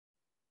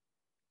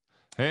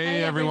Hey,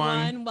 Hi, everyone.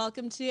 everyone.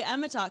 Welcome to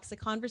EMA Talks, a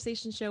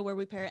conversation show where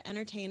we pair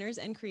entertainers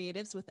and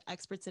creatives with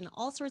experts in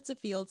all sorts of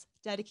fields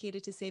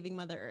dedicated to saving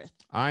Mother Earth.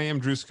 I am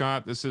Drew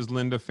Scott. This is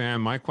Linda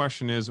Fan. My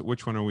question is,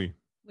 which one are we?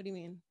 What do you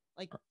mean?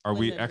 Like Are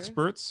we Linda and Drew?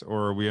 experts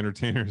or are we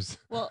entertainers?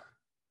 Well,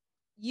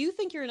 you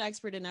think you're an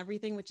expert in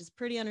everything, which is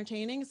pretty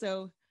entertaining.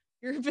 So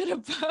you're a bit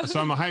of both. So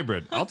I'm a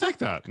hybrid. I'll take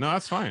that. No,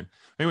 that's fine.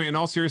 Anyway, in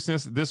all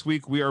seriousness, this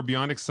week we are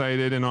beyond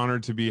excited and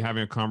honored to be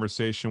having a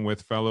conversation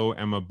with fellow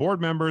EMA board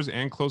members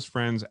and close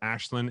friends,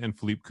 Ashlan and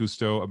Philippe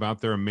Cousteau,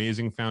 about their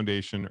amazing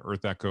foundation,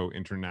 EarthEcho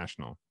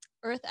International.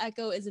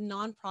 EarthEcho is a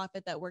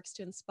nonprofit that works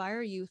to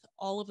inspire youth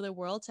all over the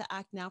world to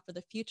act now for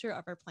the future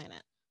of our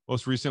planet.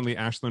 Most recently,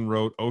 Ashlan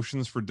wrote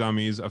Oceans for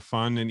Dummies, a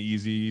fun and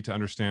easy to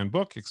understand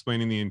book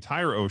explaining the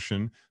entire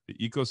ocean, the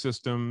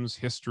ecosystems,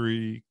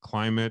 history,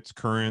 climate,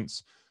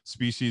 currents,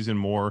 species, and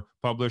more,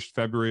 published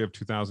February of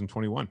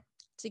 2021.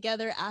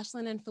 Together,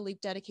 Ashlan and Philippe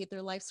dedicate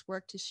their life's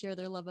work to share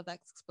their love of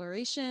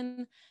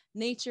exploration,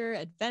 nature,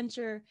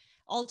 adventure,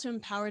 all to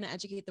empower and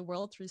educate the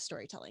world through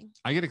storytelling.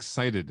 I get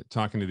excited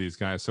talking to these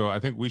guys, so I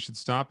think we should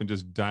stop and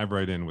just dive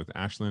right in with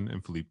Ashlan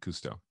and Philippe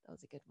Cousteau. That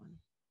was a good one.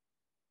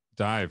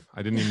 Dive.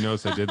 I didn't even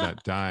notice I did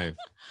that. Dive.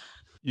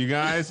 You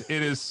guys,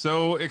 it is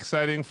so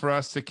exciting for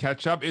us to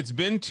catch up. It's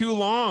been too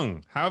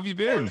long. How have you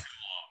been?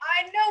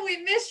 I know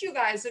we miss you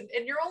guys, and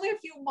you're only a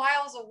few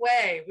miles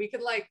away. We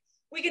can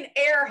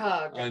air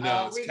hug. I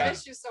know we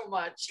miss you so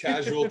much.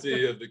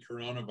 Casualty of the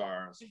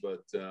coronavirus,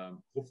 but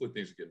hopefully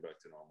things are getting back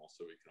to normal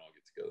so we can all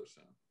get together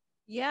soon.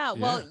 Yeah,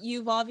 well,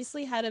 you've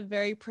obviously had a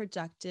very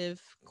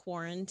productive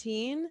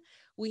quarantine.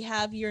 We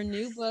have your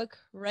new book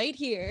right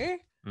here.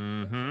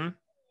 Mm-hmm.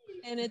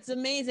 And it's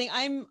amazing.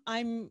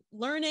 I'm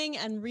learning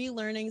and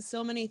relearning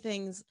so many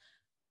things.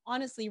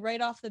 Honestly,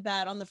 right off the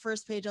bat on the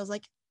first page, I was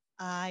like,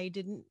 I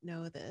didn't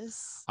know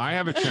this. I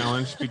have a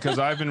challenge because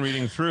I've been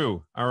reading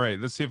through. All right,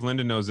 let's see if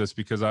Linda knows this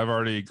because I've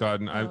already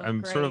gotten,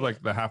 I'm sort of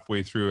like the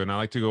halfway through and I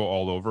like to go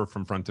all over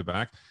from front to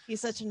back.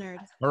 He's such a nerd.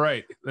 All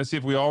right, let's see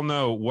if we all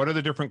know what are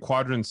the different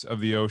quadrants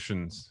of the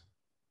oceans.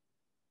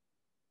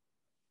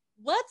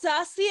 Let's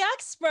ask the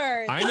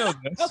experts. I know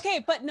this.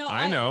 Okay, but no,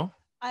 I know.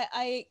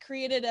 I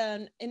created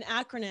an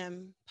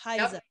acronym,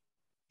 PAISA,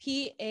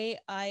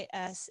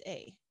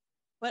 P-A-I-S-A.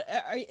 What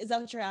is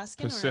that what you're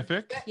asking?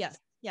 Pacific? Or? Yes.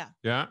 Yeah.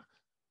 Yeah.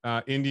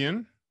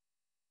 Indian.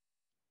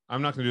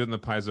 I'm not going to do it in the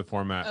PAISA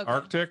format. Okay.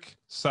 Arctic,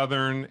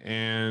 Southern,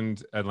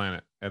 and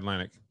Atlantic.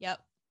 Yep.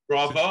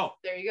 Bravo.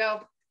 There you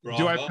go. Bravo.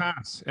 Do I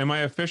pass? Am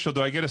I official?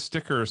 Do I get a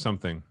sticker or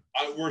something?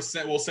 We'll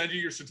send you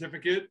your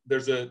certificate.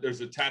 There's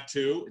a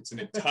tattoo. It's an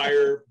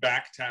entire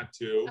back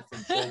tattoo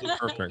from shoulder to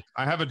Perfect.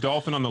 I have a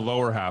dolphin on the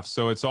lower half,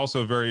 so it's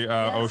also very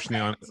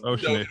oceanic. So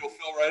it'll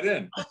fill right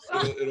in.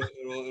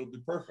 It'll be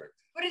perfect.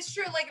 But it's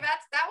true. Like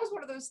that was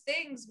one of those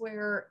things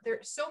where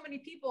there's so many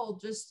people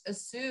just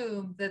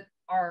assume that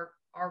our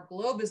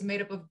globe is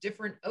made up of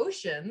different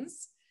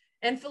oceans.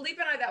 And Philippe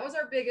and I, that was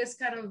our biggest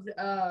kind of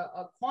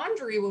a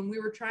quandary when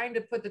we were trying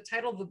to put the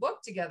title of the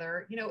book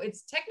together. You know,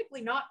 it's technically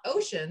not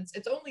oceans.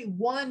 It's only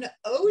one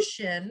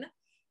ocean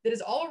that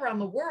is all around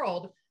the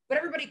world, but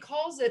everybody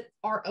calls it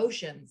our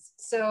oceans.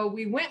 So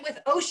we went with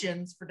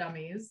Oceans for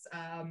Dummies.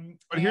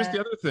 But here's the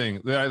other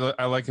thing that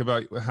I like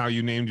about how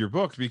you named your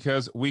book,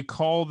 because we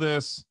call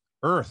this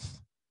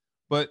Earth,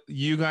 but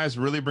you guys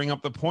really bring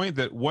up the point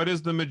that what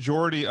is the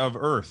majority of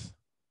Earth?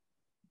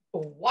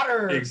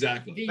 Water.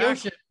 Exactly. The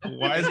ocean.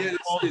 Why is it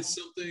it's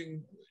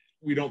something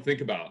we don't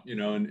think about, you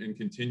know, and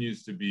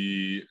continues to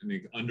be, I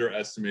think,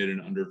 underestimated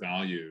and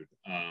undervalued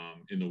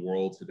in the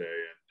world today.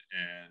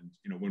 And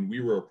you know, when we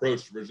were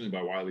approached originally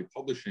by Wiley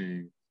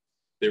Publishing,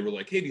 they were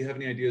like, "Hey, do you have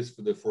any ideas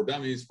for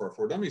our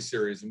For Dummies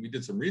series?" And we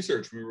did some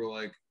research. And we were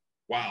like,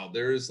 "Wow,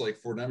 there is like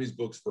For Dummies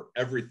books for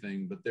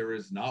everything, but there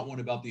is not one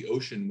about the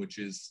ocean, which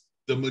is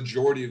the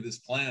majority of this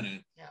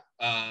planet." Yeah.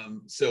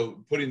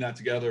 So putting that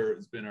together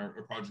has been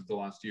our project the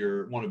last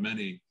year, one of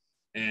many,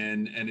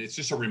 and it's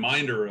just a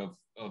reminder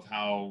of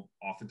how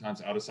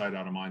oftentimes out of sight,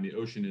 out of mind the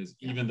ocean is,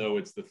 even though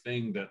it's the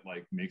thing that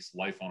like makes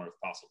life on Earth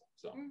possible.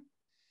 So.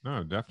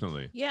 No,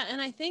 definitely. Yeah,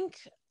 and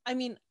I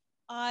mean,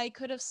 I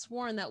could have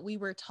sworn that we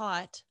were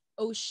taught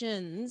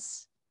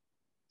oceans.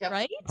 Yep.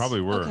 Right? Probably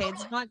were. Okay,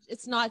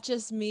 it's not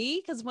just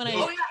me, because when we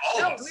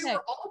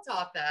were all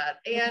taught that,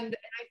 and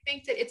I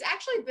think that it's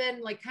actually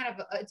been like kind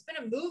of it's been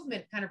a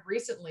movement kind of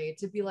recently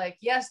to be like,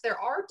 yes, there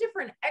are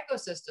different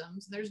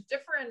ecosystems, there's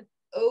different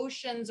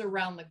oceans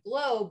around the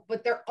globe,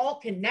 but they're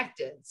all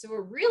connected. So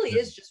it really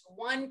is just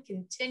one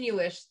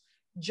continuous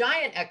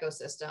giant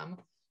ecosystem.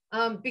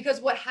 Because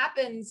what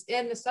happens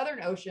in the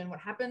Southern Ocean, what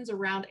happens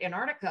around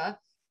Antarctica,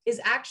 is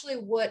actually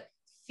what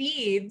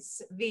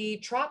feeds the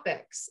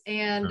tropics,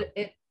 and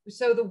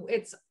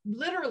it's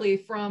literally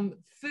from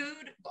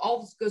food,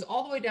 goes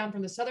all the way down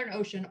from the Southern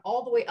Ocean,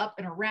 all the way up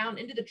and around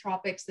into the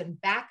tropics, then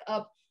back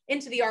up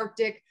into the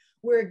Arctic,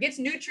 where it gets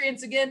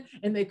nutrients again,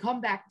 and they come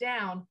back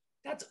down.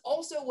 That's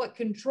also what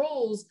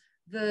controls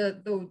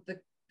the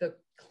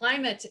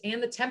climate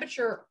and the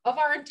temperature of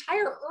our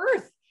entire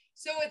Earth.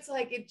 So it's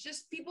like,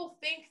 people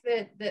think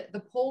that the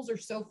poles are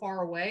so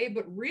far away,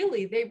 but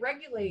really they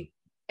regulate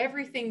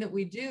everything that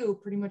we do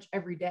pretty much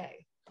every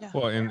day. Yeah.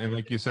 Well, and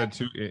like you said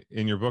too,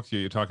 in your book,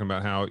 you're talking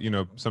about how,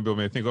 some people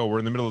may think, oh, we're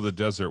in the middle of the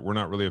desert, we're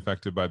not really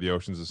affected by the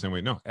oceans the same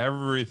way. No,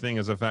 everything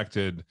is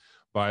affected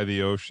by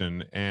the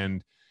ocean.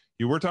 And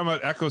you were talking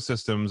about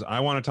ecosystems. I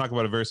want to talk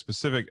about a very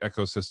specific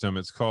ecosystem.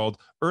 It's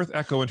called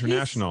EarthEcho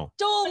International.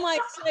 You stole my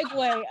segue.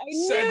 I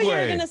knew you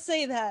were going to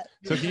say that.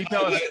 So can you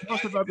tell us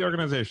about the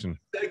organization?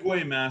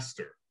 Segue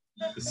master,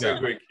 the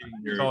segue king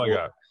here. That's all I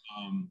got.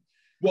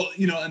 Well,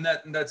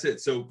 and that's it.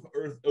 So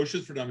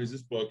Oceans for Dummies,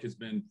 this book has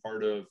been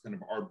part of kind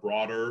of our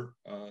broader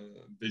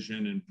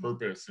vision and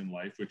purpose in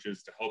life, which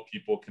is to help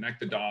people connect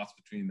the dots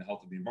between the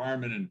health of the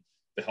environment and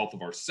the health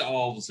of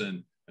ourselves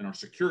and our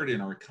security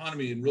and our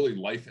economy and really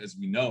life as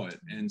we know it.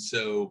 And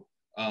so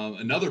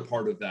another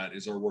part of that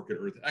is our work at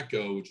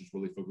EarthEcho, which is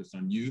really focused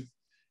on youth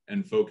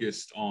and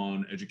focused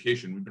on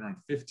education. We've been around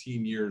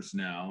 15 years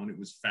now, and it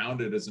was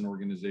founded as an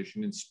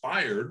organization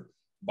inspired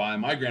by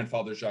my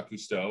grandfather, Jacques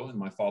Cousteau, and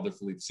my father,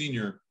 Philippe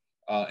Sr.,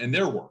 and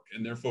their work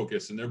and their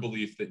focus and their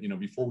belief that,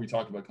 before we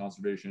talk about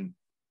conservation,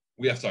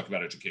 we have to talk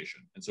about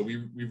education. And so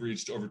we've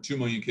reached over 2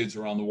 million kids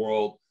around the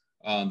world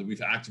that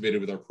we've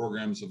activated with our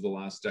programs over the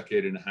last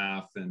decade and a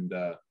half. And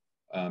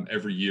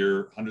every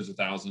year, hundreds of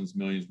thousands,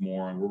 millions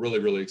more. And we're really,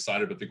 really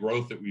excited about the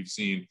growth that we've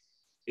seen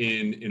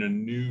in a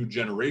new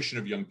generation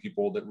of young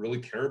people that really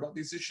care about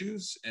these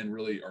issues and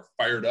really are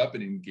fired up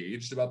and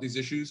engaged about these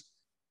issues.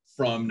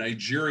 From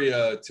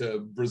Nigeria to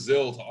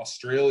Brazil to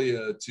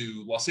Australia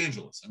to Los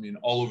Angeles,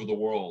 all over the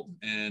world.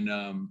 And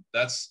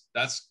that's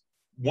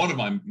one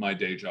of my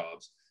day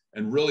jobs.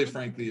 And really,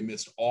 frankly,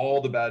 amidst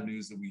all the bad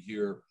news that we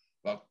hear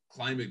about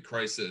climate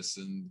crisis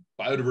and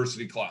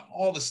biodiversity collapse,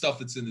 all the stuff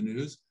that's in the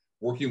news,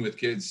 working with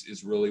kids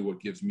is really what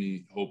gives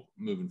me hope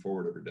moving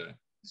forward every day.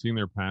 Seeing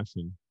their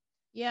passion.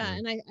 Yeah.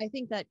 And I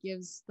think that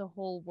gives the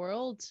whole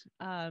world,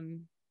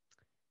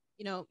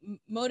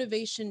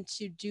 motivation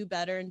to do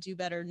better and do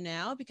better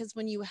now, because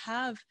when you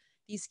have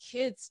these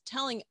kids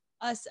telling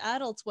us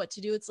adults what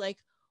to do, it's like,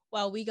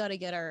 wow, we got to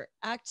get our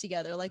act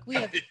together. Like we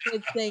have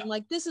kids saying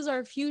like, this is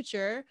our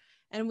future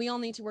and we all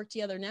need to work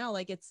together now.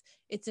 Like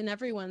it's in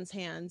everyone's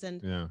hands.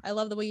 And yeah. I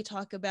love the way you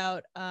talk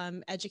about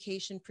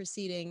education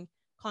preceding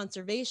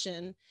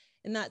conservation.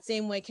 In that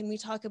same way, can we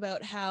talk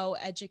about how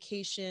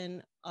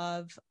education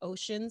of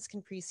oceans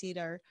can precede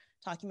our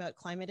talking about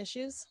climate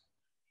issues?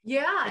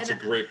 Yeah, that's a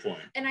great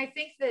point. And I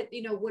think that,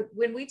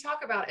 when we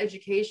talk about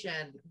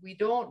education, we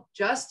don't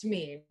just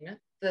mean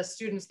the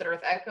students that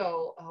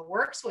EarthEcho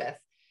works with.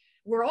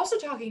 We're also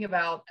talking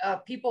about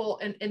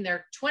people in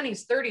their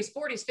 20s, 30s,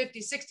 40s,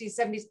 50s, 60s,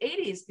 70s,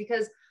 80s,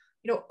 because,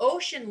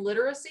 ocean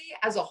literacy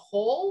as a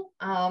whole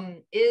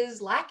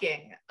is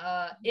lacking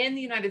in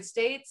the United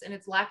States, and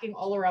it's lacking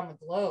all around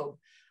the globe.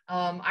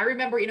 I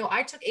remember,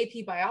 I took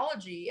AP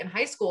biology in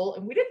high school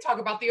and we didn't talk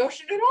about the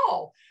ocean at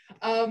all.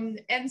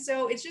 And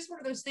so it's just one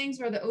of those things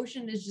where the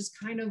ocean is just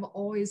kind of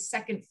always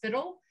second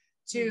fiddle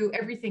to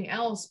everything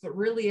else, but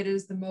really it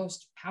is the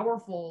most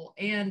powerful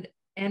and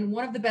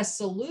one of the best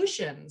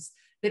solutions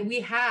that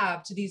we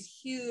have to these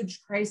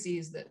huge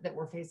crises that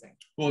we're facing.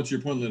 Well, to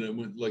your point, Linda,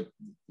 like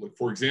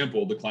for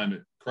example, the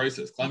climate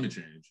crisis, climate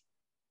change,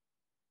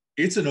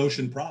 it's an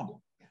ocean problem.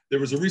 There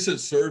was a recent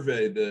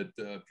survey that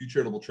Pew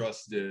Charitable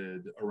Trust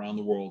did around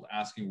the world,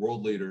 asking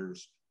world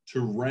leaders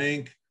to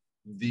rank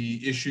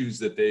the issues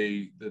that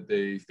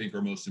they think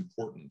are most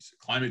important.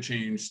 Climate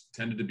change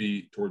tended to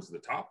be towards the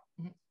top,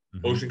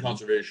 ocean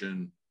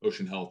conservation,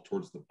 ocean health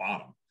towards the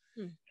bottom.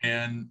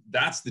 And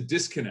that's the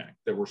disconnect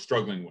that we're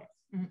struggling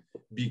with,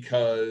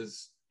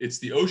 because it's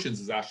the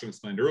oceans, as Ashlan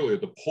explained earlier,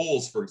 the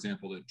poles, for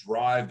example, that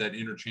drive that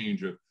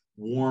interchange of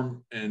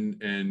warm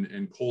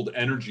and cold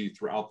energy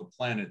throughout the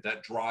planet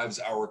that drives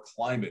our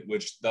climate,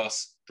 which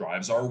thus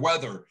drives our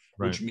weather,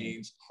 which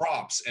means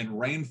crops and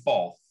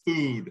rainfall,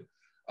 food,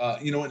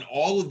 and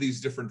all of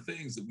these different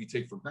things that we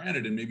take for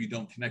granted and maybe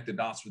don't connect the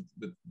dots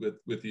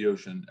with the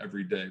ocean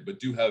every day,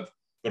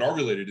 but are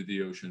related to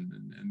the ocean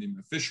and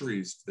the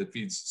fisheries that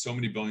feeds so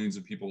many billions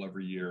of people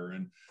every year,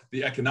 and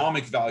the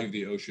economic value of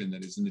the ocean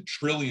that is in the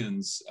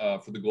trillions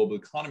for the global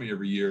economy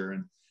every year.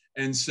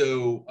 And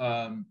so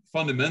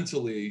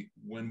fundamentally,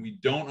 when we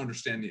don't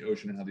understand the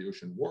ocean and how the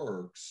ocean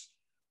works,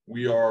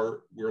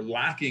 we're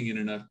lacking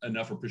in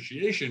enough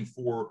appreciation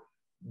for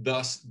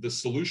thus the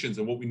solutions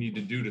and what we need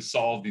to do to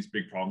solve these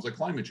big problems like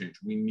climate change.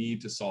 We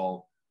need to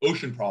solve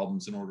ocean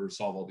problems in order to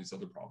solve all these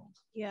other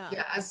problems. Yeah.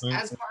 As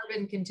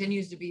carbon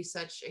continues to be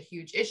such a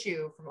huge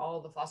issue from all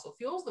of the fossil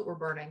fuels that we're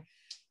burning,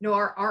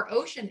 our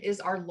ocean is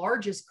our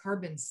largest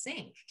carbon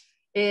sink.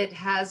 It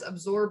has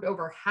absorbed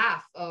over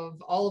half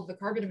of all of the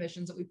carbon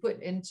emissions that we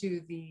put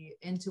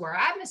into our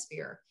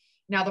atmosphere.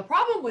 Now, the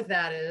problem with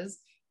that is,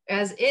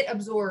 as it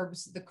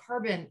absorbs the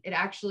carbon, it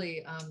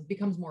actually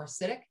becomes more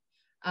acidic,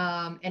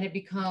 and it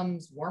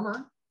becomes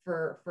warmer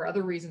for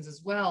other reasons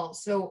as well.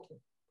 So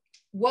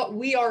what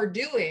we are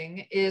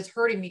doing is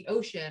hurting the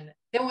ocean.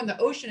 Then when the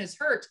ocean is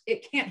hurt,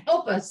 it can't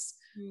help us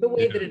the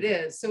way that it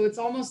is. So it's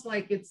almost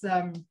like it's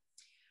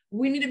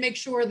we need to make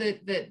sure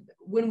that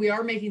when we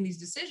are making these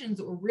decisions,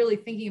 that we're really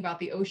thinking about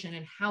the ocean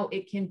and how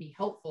it can be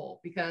helpful.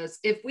 Because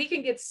if we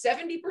can get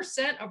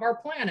 70% of our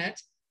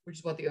planet, which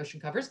is what the ocean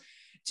covers,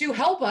 to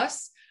help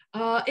us,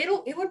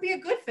 it would be a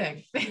good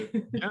thing.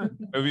 Yeah,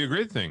 it would be a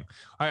great thing.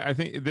 I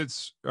think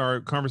that's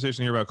our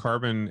conversation here about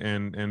carbon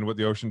and what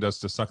the ocean does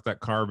to suck that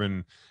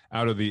carbon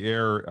out of the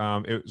air.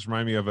 It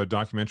reminded me of a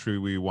documentary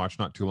we watched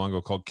not too long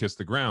ago called Kiss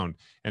the Ground,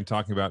 and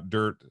talking about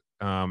dirt,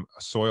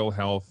 soil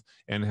health,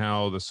 and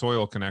how the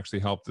soil can actually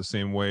help the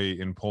same way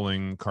in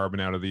pulling carbon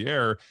out of the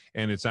air.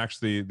 And it's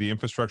actually the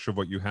infrastructure of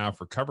what you have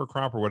for cover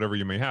crop or whatever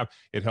you may have.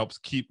 It helps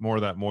keep more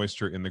of that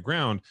moisture in the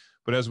ground.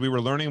 But as we were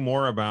learning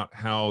more about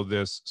how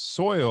this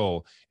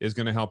soil is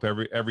going to help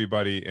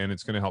everybody, and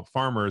it's going to help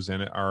farmers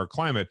and our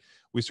climate,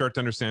 we start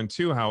to understand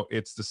too how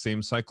it's the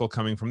same cycle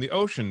coming from the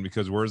ocean,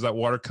 because where's that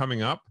water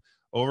coming up?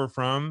 Over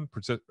from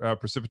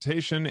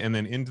precipitation and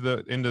then into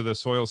the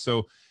soil.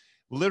 So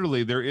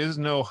literally there is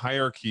no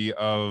hierarchy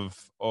of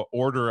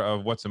order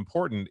of what's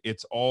important.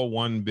 It's all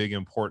one big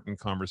important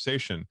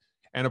conversation.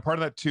 And a part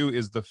of that too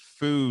is the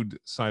food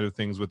side of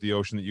things with the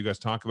ocean that you guys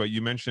talk about.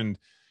 You mentioned,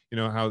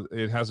 how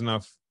it has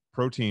enough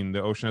protein,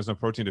 the ocean has enough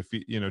protein to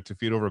feed, to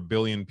feed over 1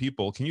 billion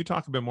people. Can you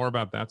talk a bit more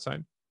about that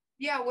side?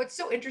 Yeah, what's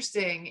so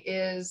interesting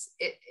is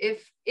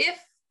if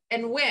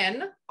and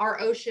when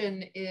our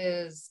ocean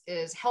is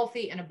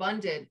healthy and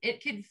abundant,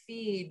 it could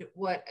feed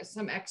what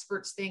some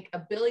experts think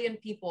 1 billion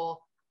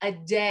people a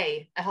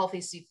day, a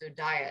healthy seafood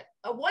diet,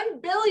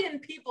 1 billion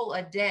people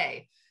a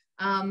day.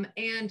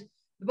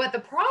 But the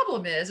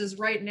problem is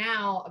right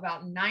now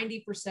about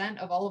 90%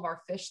 of all of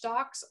our fish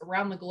stocks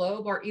around the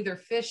globe are either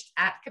fished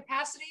at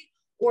capacity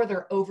or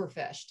they're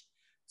overfished.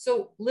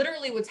 So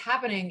literally what's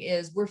happening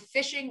is we're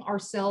fishing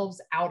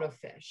ourselves out of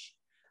fish.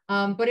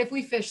 But if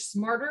we fish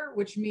smarter,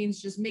 which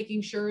means just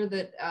making sure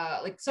that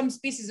like some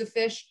species of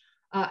fish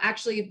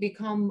actually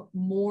become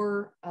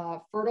more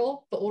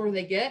fertile the older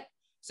they get.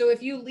 So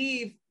if you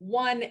leave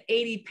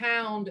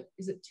 180-pound,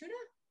 is it tuna?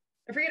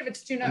 I forget if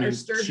it's tuna or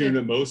sturgeon.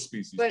 Tuna, most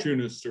species,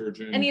 tuna,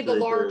 sturgeon. Any of the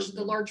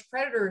large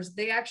predators,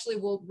 they actually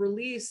will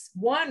release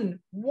one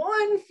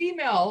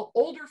female,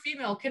 older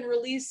female can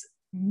release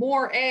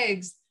more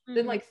eggs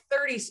than like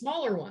 30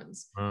 smaller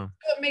ones. So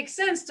it makes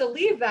sense to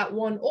leave that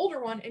one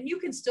older one and you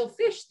can still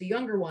fish the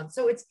younger one.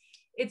 So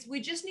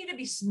we just need to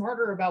be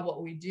smarter about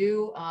what we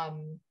do.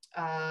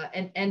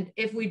 And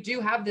if we do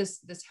have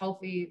this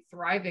healthy,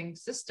 thriving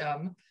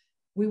system,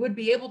 we would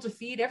be able to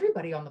feed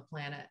everybody on the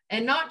planet,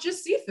 and not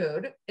just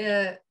seafood.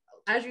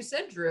 As you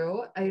said,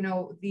 Drew,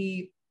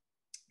 the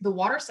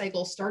water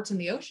cycle starts in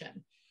the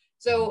ocean.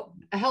 So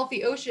a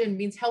healthy ocean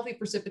means healthy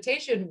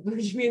precipitation,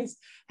 which means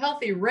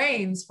healthy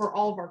rains for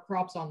all of our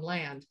crops on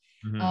land.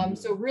 Mm-hmm.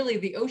 So really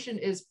the ocean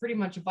is pretty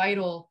much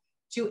vital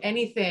to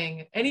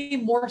anything, any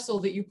morsel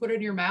that you put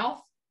in your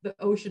mouth, the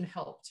ocean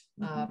helped,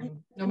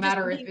 no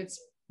matter if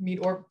it's meat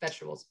or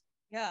vegetables.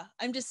 Yeah,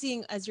 I'm just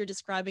seeing, as you're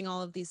describing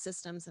all of these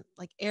systems,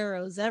 like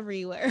arrows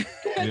everywhere.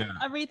 Yeah.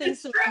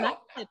 Everything's so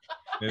connected.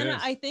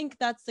 I think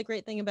that's the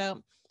great thing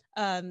about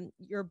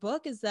your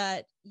book, is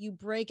that you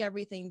break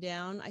everything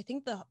down. I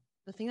think the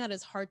thing that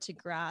is hard to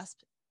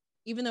grasp,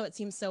 even though it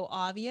seems so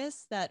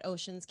obvious that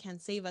oceans can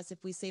save us if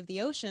we save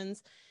the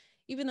oceans,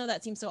 even though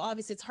that seems so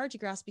obvious, it's hard to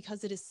grasp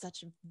because it is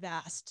such a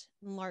vast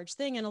and large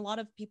thing. And a lot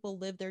of people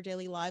live their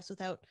daily lives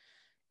without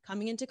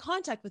coming into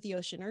contact with the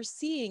ocean or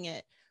seeing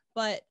it.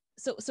 But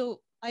so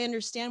I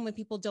understand when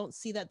people don't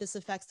see that this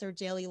affects their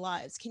daily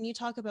lives. Can you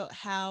talk about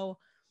how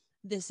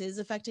this is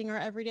affecting our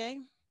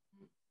everyday?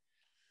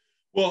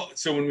 Well,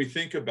 so when we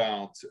think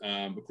about,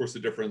 of course, the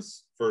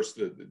difference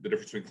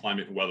between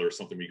climate and weather is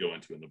something we go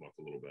into in the book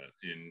a little bit.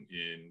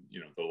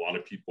 A lot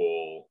of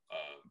people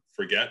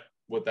forget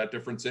what that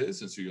difference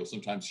is, and so you'll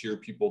sometimes hear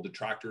people,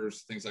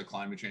 detractors, things like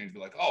climate change, be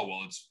like, "Oh,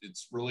 well,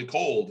 it's really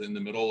cold in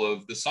the middle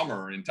of the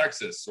summer in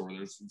Texas, or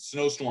there's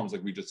snowstorms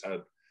like we just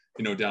had,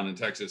 down in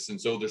Texas, and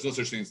so there's no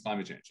such thing as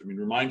climate change." I mean,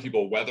 remind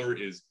people, weather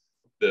is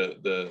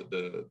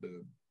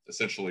the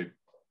essentially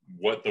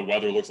what the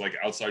weather looks like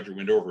outside your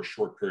window over a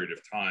short period of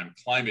time.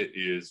 Climate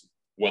is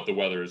what the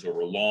weather is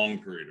over a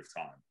long period of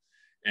time,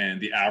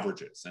 and the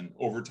averages. And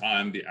over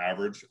time, the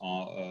average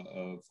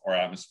of our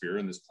atmosphere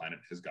and this planet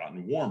has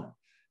gotten warmer.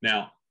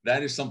 Now,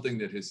 that is something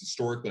that has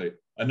historically,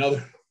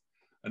 another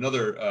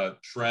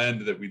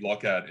trend that we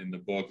look at in the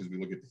book is we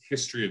look at the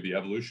history of the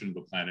evolution of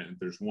the planet. And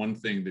there's one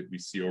thing that we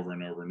see over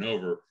and over and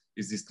over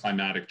is these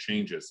climatic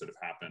changes that have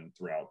happened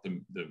throughout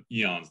the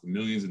eons, the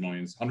millions and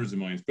millions, hundreds of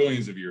millions,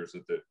 billions of years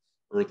that the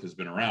Earth has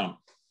been around.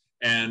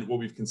 And what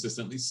we've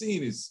consistently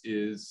seen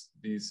is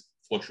these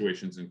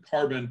fluctuations in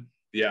carbon,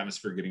 the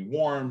atmosphere getting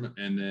warm,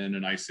 and then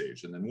an ice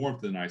age, and then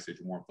warmth and an ice age,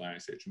 and warmth and an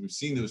ice age. And we've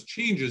seen those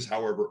changes,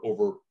 however,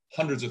 over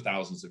hundreds of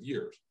thousands of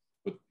years.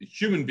 What the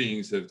human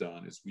beings have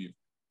done is we've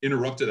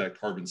interrupted that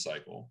carbon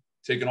cycle,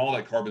 taken all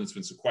that carbon that's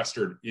been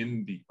sequestered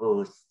in the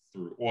earth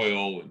through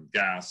oil and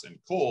gas and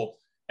coal,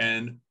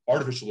 and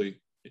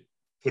artificially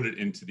put it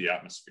into the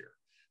atmosphere.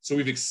 So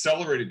we've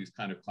accelerated these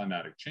kind of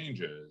climatic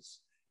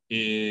changes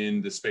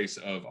in the space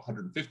of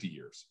 150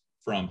 years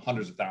from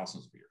hundreds of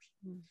thousands of years.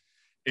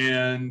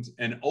 And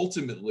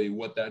ultimately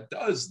what that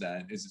does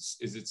then is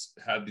it's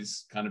had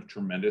these kind of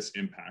tremendous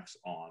impacts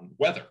on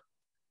weather.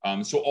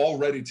 So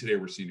already today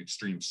we're seeing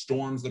extreme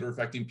storms that are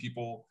affecting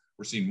people.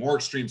 We're seeing more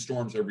extreme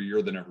storms every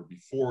year than ever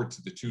before,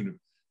 to the tune of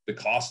the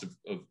cost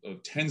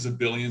of tens of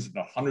billions, if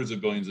not hundreds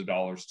of billions of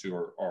dollars to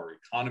our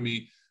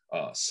economy,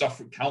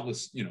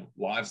 countless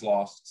lives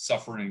lost,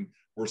 suffering.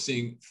 We're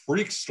seeing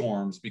freak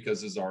storms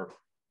because as our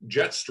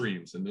jet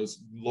streams and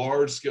those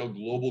large scale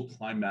global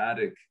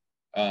climatic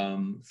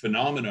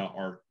phenomena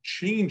are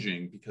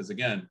changing, because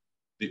again,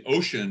 the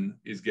ocean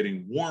is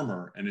getting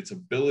warmer and its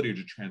ability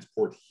to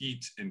transport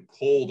heat and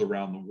cold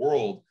around the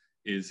world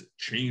is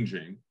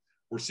changing.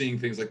 We're seeing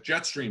things like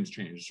jet streams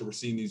change. So we're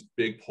seeing these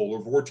big polar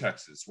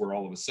vortexes where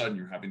all of a sudden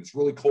you're having this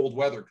really cold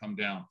weather come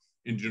down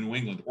into New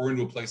England or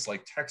into a place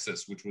like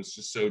Texas, which was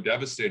just so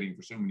devastating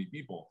for so many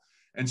people.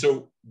 And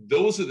so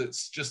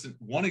that's just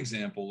one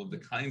example of the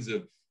kinds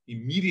of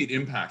immediate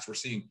impacts. We're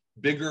seeing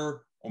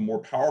bigger or more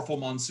powerful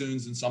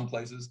monsoons in some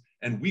places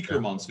and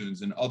weaker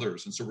monsoons in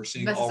others. And so we're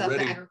seeing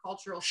already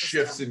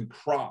shifts in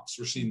crops.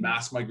 We're seeing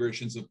mass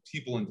migrations of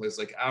people in places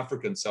like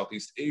Africa and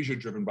Southeast Asia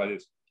driven by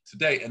this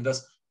today, and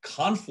thus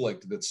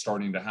conflict that's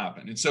starting to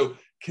happen. And so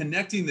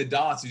connecting the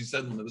dots, as you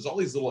said, there's all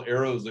these little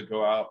arrows that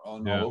go out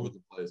all over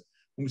the place.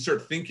 When we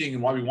start thinking,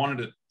 and why we wanted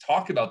to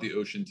talk about the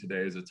ocean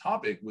today as a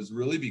topic was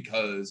really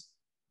because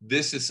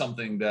this is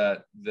something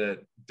that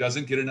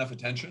doesn't get enough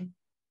attention.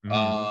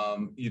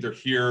 Either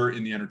here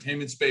in the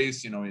entertainment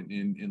space,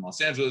 in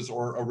Los Angeles,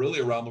 or really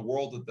around the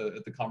world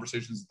at the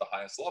conversations at the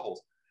highest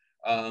levels.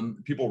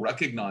 People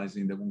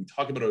recognizing that when we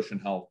talk about ocean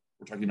health,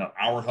 we're talking about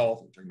our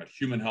health, we're talking about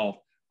human health,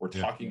 we're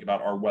talking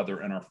about our weather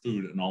and our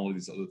food and all of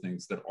these other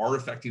things that are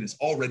affecting us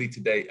already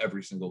today,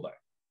 every single day.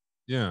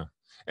 Yeah.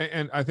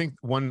 And I think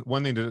one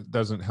thing that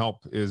doesn't help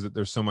is that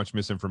there's so much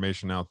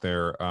misinformation out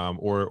there,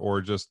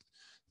 or just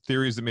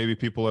theories that maybe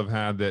people have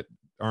had that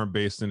aren't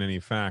based in any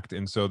fact.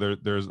 And so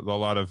there's a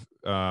lot of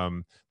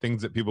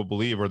things that people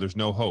believe, or there's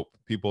no hope.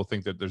 People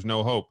think that there's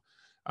no hope.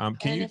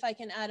 If I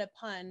can add a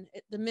pun,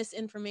 the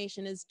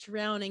misinformation is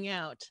drowning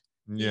out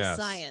the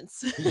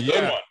science.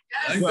 Yeah.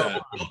 Well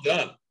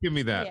done. Give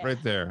me that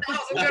right there. That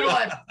was a good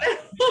one.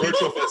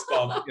 Virtual fist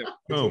bump.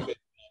 Boom.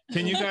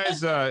 Can you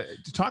guys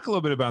talk a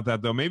little bit about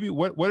that though? Maybe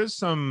what is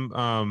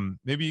some,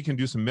 maybe you can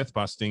do some myth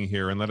busting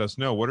here and let us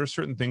know what are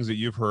certain things that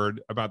you've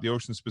heard about the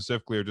ocean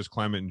specifically, or just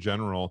climate in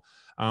general,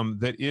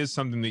 that is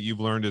something that you've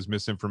learned as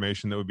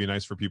misinformation that would be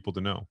nice for people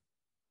to know?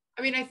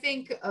 I mean, I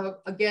think,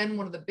 again,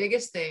 one of the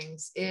biggest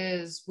things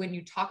is when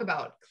you talk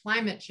about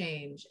climate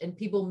change and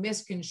people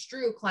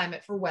misconstrue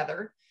climate for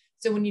weather.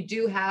 So when you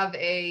do have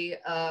a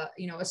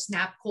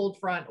snap cold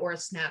front or a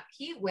snap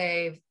heat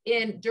wave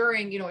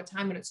during a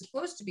time when it's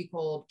supposed to be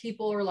cold,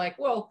 people are like,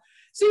 well,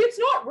 see, it's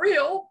not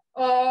real.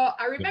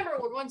 I remember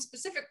when one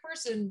specific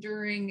person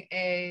during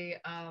a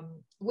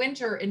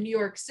winter in New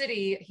York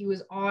City, he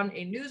was on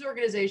a news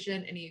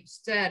organization and he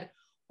said,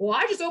 well,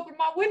 I just opened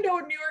my window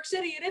in New York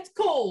City and it's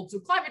cold, so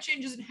climate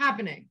change isn't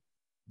happening.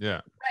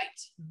 Yeah.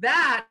 Right.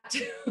 That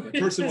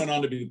person went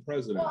on to be the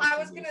president. Well, I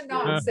was going to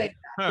not say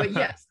that, but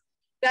yes,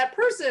 that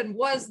person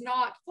is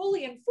not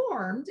fully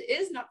informed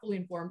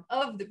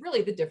of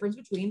the difference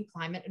between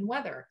climate and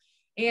weather.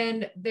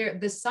 And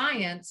the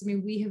science, I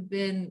mean, we have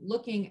been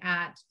looking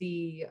at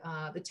the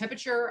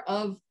temperature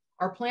of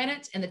our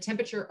planet and the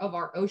temperature of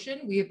our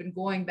ocean. We have been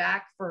going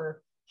back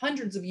for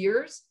hundreds of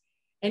years.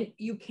 And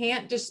you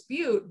can't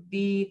dispute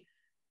the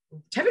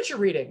temperature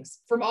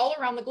readings from all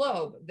around the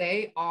globe.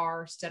 They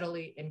are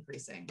steadily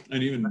increasing.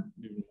 And even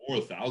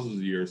more, thousands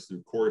of years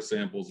through core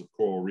samples of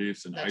coral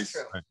reefs and That's ice,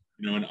 true.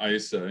 and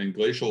ice and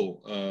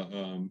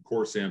glacial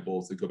core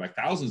samples that go back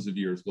thousands of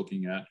years,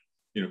 looking at,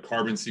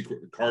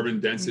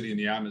 carbon density in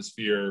the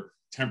atmosphere,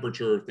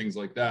 temperature, things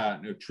like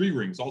that. Tree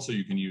rings also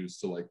you can use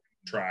to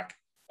track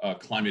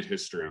climate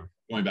history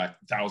going back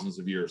thousands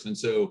of years. And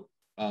so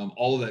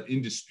all of that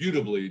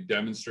indisputably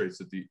demonstrates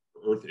that the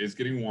Earth is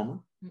getting warmer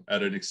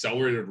at an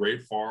accelerated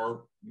rate,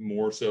 far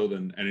more so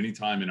than at any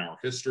time in our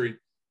history.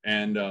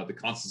 And the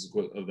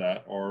consequences of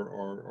that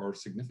are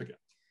significant.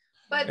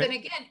 But then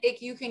again,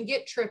 you can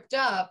get tripped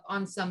up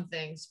on some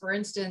things. For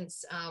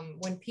instance,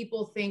 when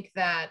people think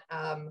that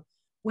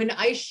when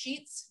ice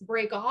sheets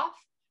break off,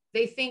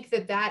 they think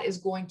that is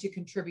going to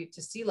contribute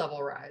to sea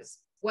level rise.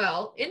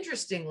 Well,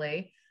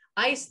 interestingly,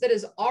 ice that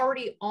is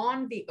already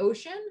on the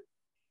ocean,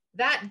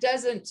 that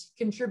doesn't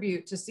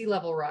contribute to sea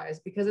level rise,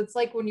 because it's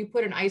like when you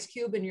put an ice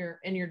cube in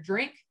your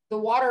drink, the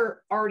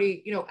water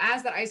already,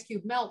 as that ice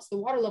cube melts, the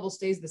water level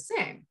stays the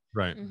same.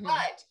 Right. Mm-hmm.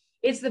 But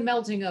it's the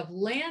melting of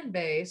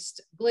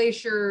land-based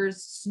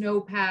glaciers,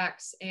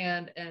 snowpacks,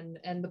 and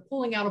the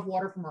pulling out of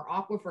water from our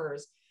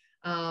aquifers.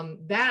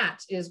 That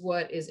is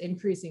what is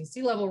increasing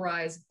sea level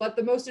rise. But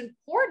the most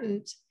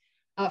important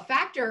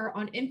factor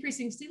on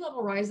increasing sea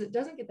level rise that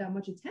doesn't get that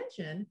much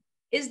attention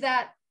is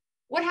that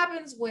what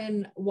happens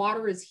when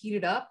water is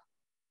heated up?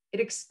 It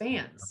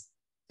expands.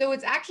 So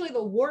it's actually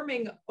the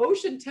warming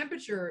ocean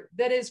temperature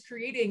that is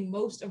creating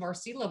most of our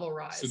sea level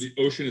rise. So the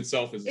ocean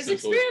itself is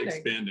essentially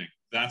expanding.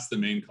 That's the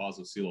main cause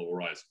of sea level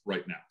rise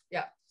right now.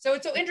 Yeah. So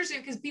it's so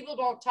interesting because people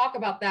don't talk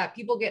about that.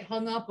 People get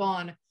hung up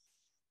on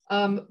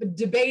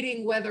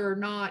debating whether or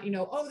not,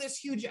 oh, this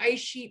huge ice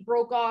sheet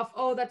broke off.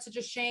 Oh, that's such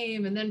a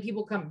shame. And then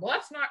people come, well,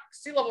 that's not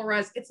sea level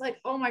rise. It's like,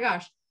 oh my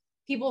gosh,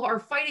 people are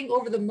fighting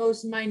over the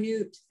most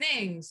minute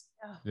things.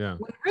 Yeah.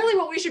 When really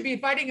what we should be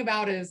fighting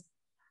about is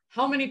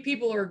how many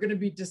people are going to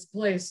be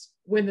displaced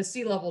when the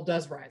sea level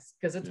does rise,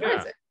 because it's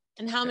rising.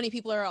 And how many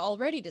people are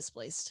already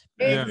displaced?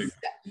 Yeah.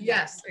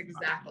 Yes,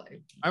 exactly.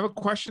 I have a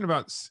question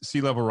about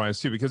sea level rise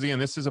too, because again,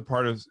 this is a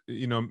part of,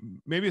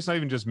 maybe it's not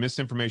even just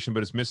misinformation,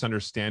 but it's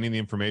misunderstanding the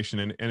information.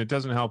 And it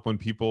doesn't help when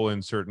people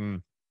in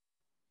certain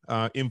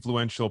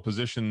influential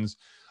positions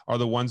are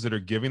the ones that are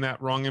giving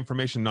that wrong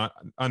information, not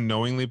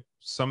unknowingly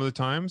some of the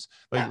times,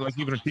 like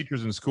even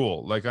teachers in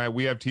school. Like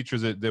we have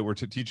teachers that were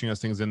teaching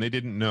us things and they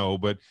didn't know,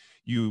 but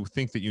you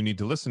think that you need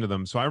to listen to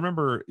them. So I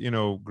remember,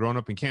 growing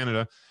up in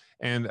Canada,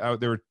 and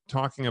they were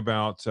talking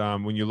about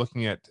when you're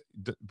looking at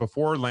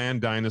before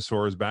land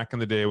dinosaurs back in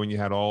the day, when you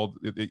had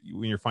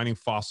when you're finding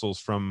fossils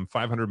from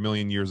 500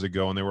 million years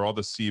ago, and they were all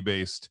the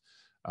sea-based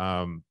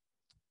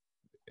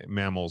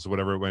mammals,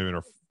 whatever,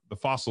 or the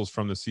fossils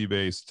from the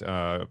sea-based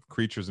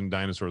creatures and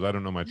dinosaurs. I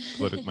don't know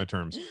my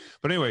terms,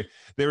 but anyway,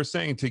 they were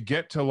saying to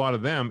get to a lot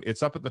of them,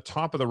 it's up at the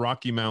top of the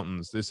Rocky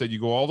Mountains. They said you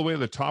go all the way to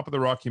the top of the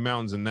Rocky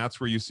Mountains, and that's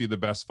where you see the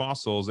best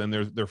fossils, and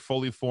they're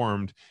fully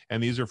formed,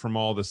 and these are from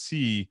all the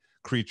sea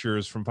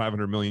creatures from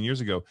 500 million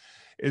years ago.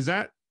 Is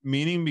that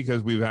meaning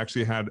because we've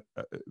actually had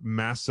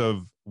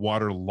massive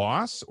water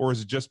loss, or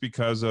is it just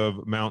because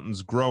of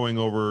mountains growing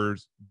over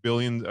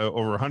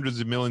over hundreds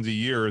of millions of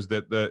years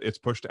that it's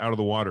pushed out of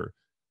the water?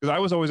 Because I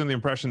was always under the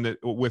impression that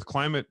with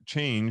climate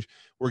change,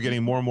 we're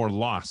getting more and more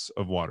loss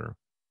of water.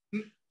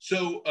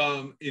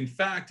 So in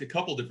fact, a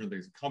couple different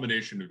things, a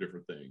combination of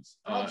different things.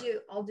 I'll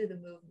do the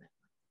movement.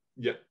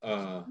 Yeah.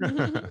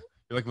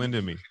 You're like Linda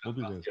and me. We'll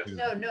do this.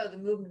 Yes. No, the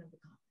movement of the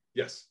continent.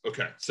 Yes.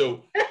 Okay.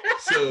 So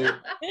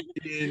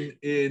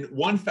in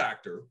one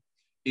factor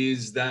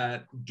is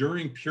that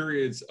during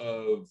periods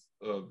of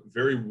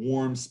very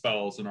warm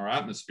spells in our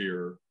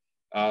atmosphere,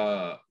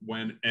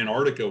 when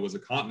Antarctica was a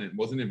continent,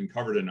 wasn't even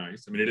covered in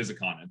ice. I mean, it is a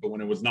continent, but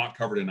when it was not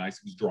covered in ice,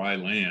 it was dry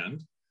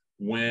land.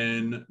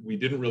 When we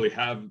didn't really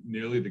have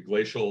nearly the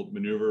glacial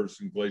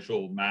maneuvers and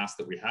glacial mass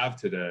that we have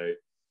today,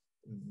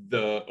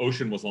 the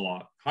ocean was a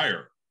lot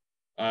higher.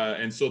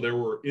 And so there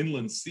were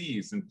inland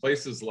seas in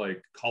places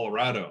like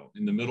Colorado,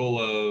 in the middle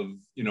of,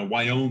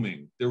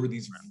 Wyoming. There were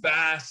these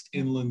vast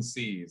inland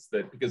seas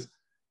that because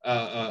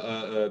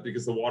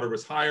the water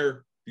was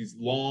higher, these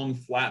long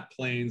flat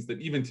plains that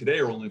even today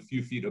are only a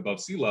few feet above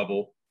sea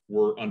level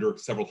were under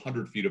several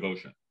hundred feet of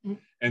ocean. Mm-hmm.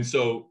 And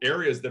so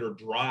areas that are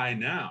dry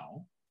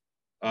now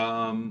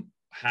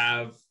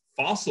have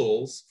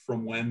fossils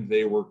from when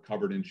they were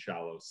covered in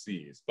shallow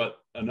seas. But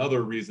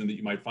another reason that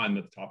you might find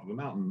them at the top of a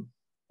mountain.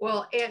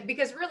 Well, and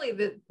because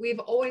really we've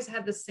always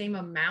had the same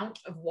amount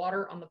of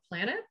water on the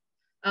planet.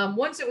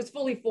 Once it was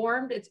fully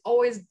formed, it's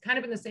always kind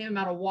of been the same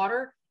amount of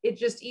water. It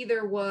just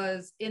either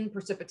was in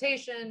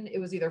precipitation, it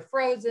was either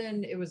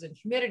frozen, it was in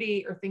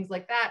humidity or things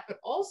like that. But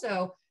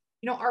also,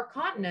 our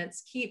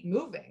continents keep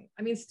moving.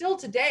 I mean, still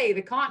today,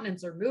 the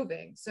continents are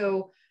moving.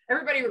 So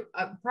everybody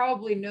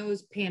probably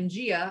knows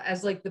Pangea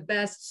as like the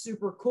best,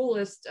 super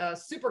coolest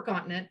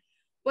supercontinent.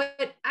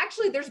 But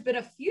actually, there's been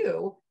a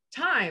few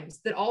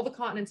times that all the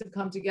continents have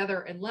come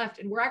together and left,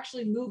 and we're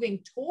actually moving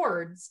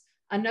towards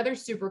another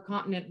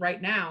supercontinent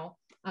right now.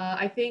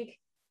 I think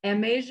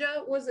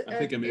Amasia was. I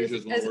think Amasia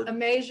is one word.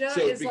 Amasia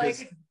is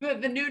like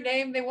the new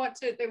name they want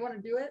to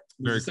do it.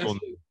 Very cool.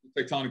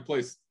 Tectonic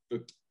plates.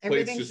 The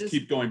plates just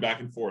keep going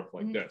back and forth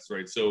like this,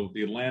 right? So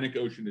the Atlantic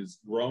Ocean is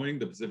growing.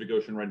 The Pacific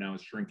Ocean right now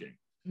is shrinking.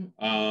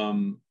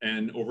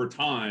 And over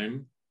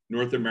time,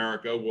 North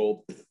America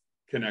will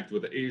connect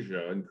with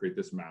Asia and create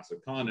this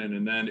massive continent,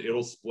 and then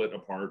it'll split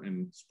apart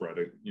and spread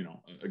it,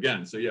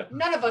 again. So yeah,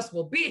 none of us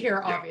will be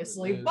here,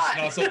 obviously, but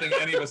it's not something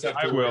any of us have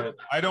to. I will.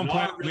 I don't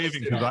plan on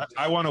leaving because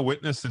I want to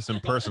witness this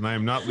in person. I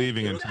am not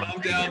leaving until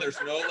calm down.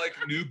 There's no like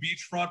new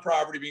beachfront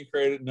property being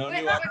created. No new.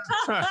 It's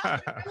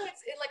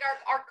like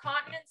our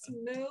continents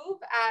move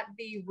at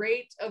the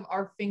rate of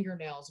our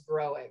fingernails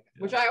growing,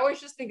 which I always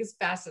just think is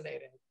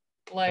fascinating.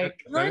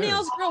 Like your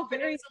nails grow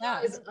very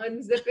fast. Is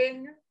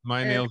unzipping.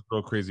 My nails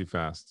grow crazy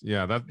fast.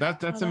 Yeah,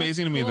 that's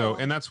amazing to me though,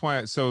 and that's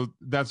why. So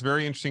that's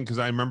very interesting because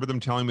I remember them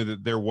telling me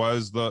that there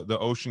was the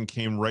ocean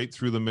came right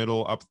through the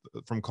middle up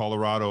from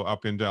Colorado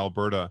up into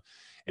Alberta,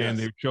 and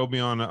they showed me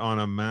on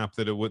a map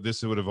that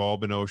this would have all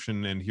been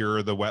ocean, and here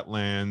are the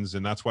wetlands,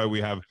 and that's why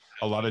we have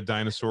a lot of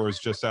dinosaurs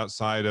just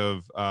outside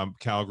of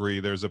Calgary.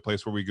 There's a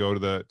place where we go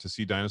to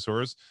see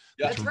dinosaurs.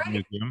 Yeah, that's right.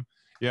 Museum.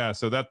 Yeah,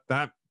 so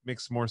that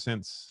makes more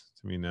sense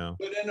to me now.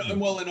 But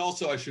and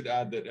also I should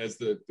add that as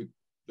the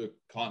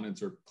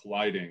continents are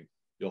colliding,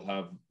 you'll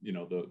have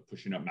the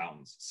pushing up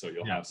mountains. So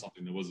you'll have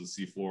something that was a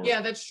seafloor.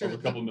 Yeah, that's true. Over a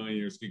couple million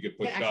years could get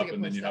pushed up,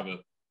 and then you have a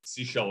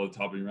seashell at the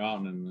top of your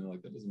mountain, and they're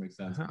like, that doesn't make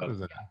sense. How But does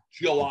that-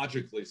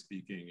 geologically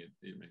speaking,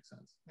 it makes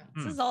sense.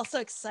 This is also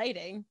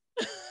exciting.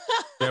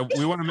 Yeah,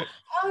 we want to make.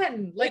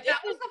 Fun. Like that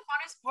was the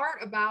funnest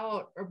part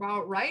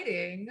about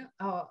writing.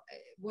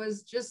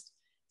 Was just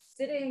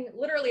sitting.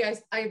 Literally,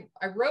 I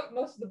wrote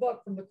most of the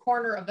book from the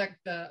corner of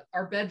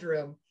our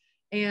bedroom,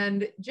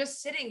 and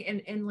just sitting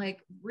and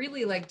like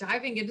really like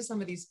diving into some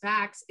of these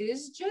facts. It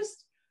is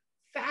just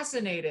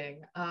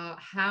fascinating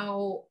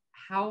how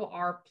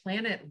our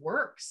planet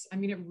works. I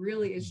mean, it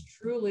really is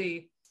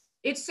truly.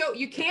 It's so,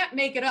 you can't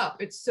make it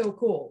up. It's so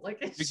cool. Like,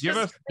 it's Give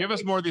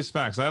us more of these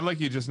facts. I'd like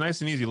you just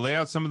nice and easy. Lay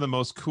out some of the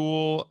most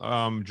cool,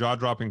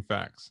 jaw-dropping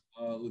facts.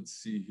 Let's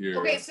see here.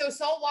 Okay, so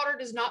salt water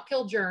does not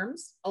kill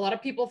germs. A lot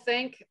of people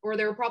think, or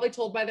they were probably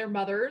told by their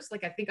mothers,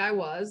 like I think I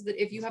was, that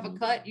if you have a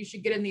cut, you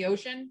should get in the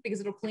ocean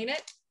because it'll clean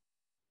it.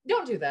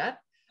 Don't do that.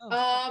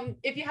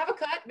 If you have a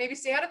cut, maybe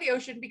stay out of the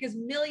ocean because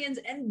millions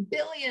and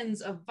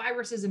billions of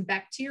viruses and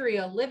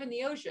bacteria live in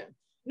the ocean.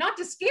 Not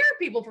to scare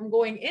people from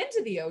going into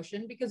the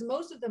ocean because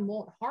most of them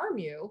won't harm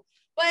you.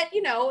 But,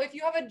 you know, if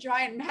you have a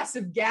giant,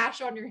 massive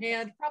gash on your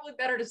hand, probably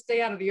better to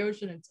stay out of the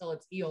ocean until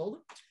it's healed.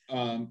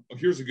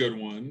 Here's a good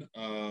one.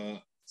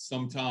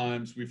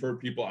 Sometimes we've heard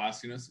people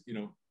asking us, you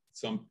know,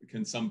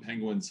 can some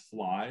penguins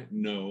fly?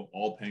 No,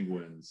 all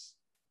penguins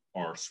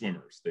are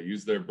swimmers. They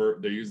use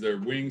their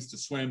wings to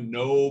swim.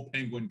 No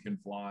penguin can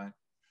fly.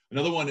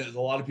 Another one is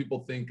a lot of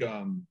people think,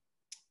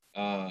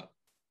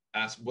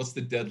 ask what's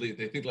the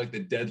they think like the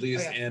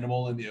deadliest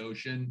animal in the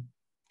ocean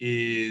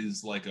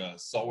is like a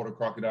saltwater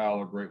crocodile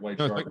or great white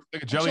shark.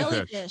 Like a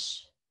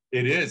jellyfish.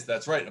 It is.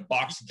 That's right. A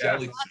box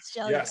jellyfish.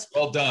 Yes.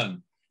 Well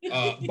done.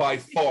 By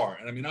far.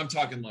 And I mean, I'm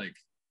talking like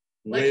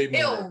way more.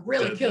 They'll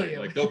really kill you.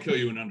 Like they'll kill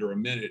you in under a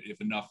minute if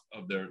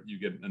you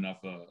get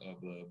enough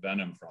of the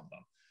venom from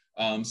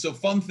them. So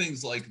fun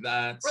things like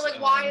that. Or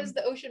like, why is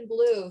the ocean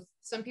blue?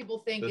 Some people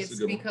think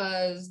it's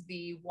because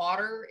the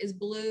water is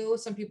blue.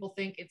 Some people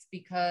think it's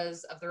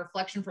because of the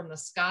reflection from the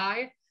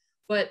sky,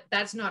 but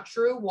that's not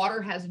true.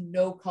 Water has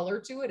no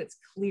color to it. It's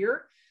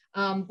clear.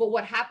 But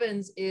what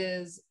happens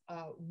is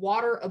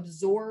water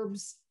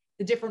absorbs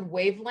the different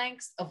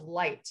wavelengths of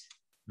light.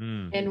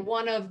 And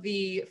one of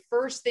the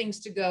first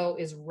things to go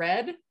is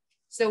red.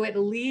 So it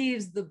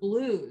leaves the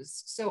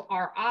blues. So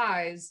our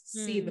eyes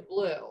see the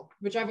blue,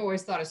 which I've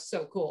always thought is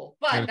so cool.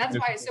 But that's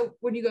why, so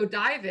when you go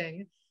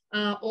diving,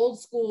 old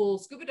school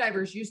scuba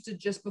divers used to,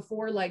 just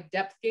before like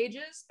depth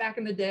gauges back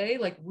in the day,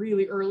 like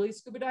really early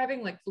scuba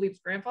diving, like Philippe's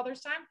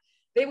grandfather's time,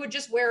 they would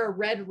just wear a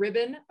red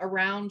ribbon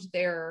around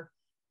their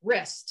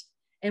wrist.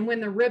 And when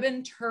the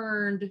ribbon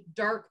turned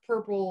dark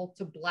purple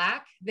to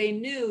black, they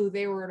knew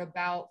they were at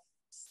about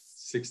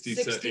 60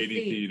 to 80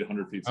 feet,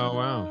 100 feet. Oh,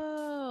 wow.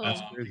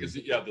 Because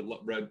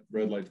the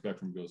red light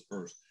spectrum goes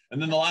first.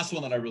 And then the last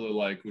one that I really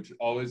like, which is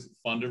always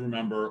fun to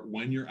remember,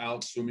 when you're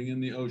out swimming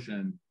in the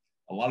ocean,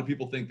 a lot of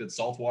people think that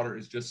salt water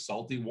is just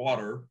salty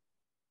water.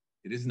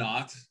 It is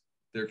not.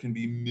 There can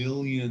be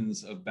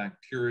millions of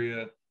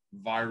bacteria,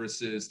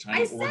 viruses,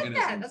 tiny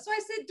organisms. That's why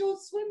I said don't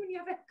swim when you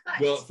have a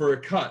cut. Well, for a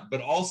cut,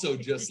 but also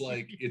just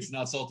like it's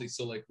not salty.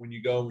 So like when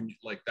you go,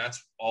 like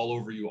that's all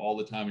over you all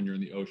the time when you're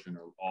in the ocean,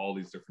 or all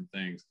these different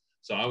things.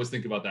 So I always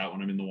think about that when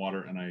I'm in the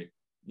water and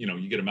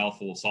you get a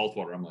mouthful of salt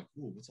water. I'm like,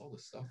 ooh, what's all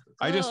this stuff?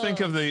 I just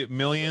think of the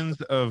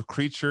millions of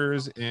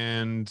creatures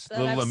and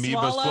little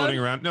amoebas floating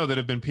around. No, that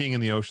have been peeing in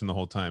the ocean the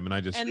whole time. And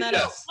I just. And that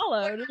I've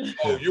swallowed.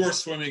 Oh, you are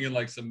swimming in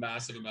like some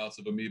massive amounts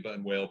of amoeba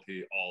and whale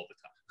pee all the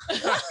time.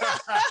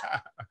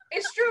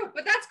 It's true,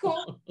 but that's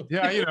cool.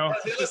 Yeah,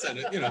 listen,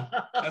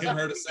 hasn't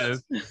hurt us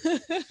since.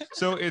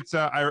 So it's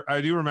I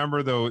do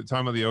remember though,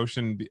 talking about the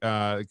ocean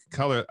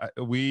color.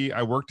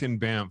 I worked in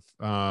Banff,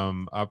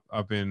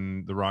 up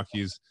in the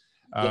Rockies.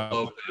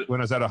 When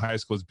I was out of high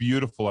school. It's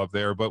beautiful up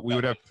there, but we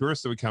would have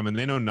tourists that would come and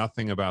they know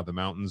nothing about the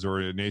mountains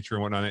or nature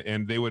and whatnot,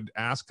 and they would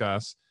ask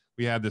us.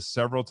 We had this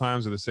several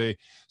times where they say,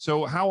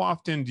 so how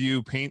often do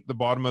you paint the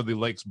bottom of the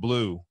lakes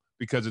blue?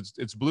 Because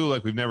it's blue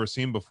like we've never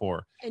seen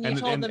before. And you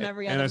told them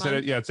every other month.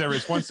 And I said,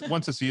 it's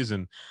once a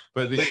season.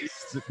 But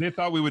they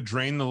thought we would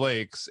drain the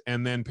lakes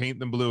and then paint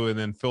them blue and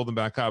then fill them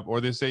back up.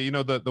 Or they say,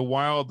 the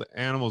wild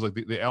animals like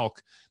the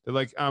elk, they're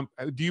like,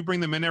 do you bring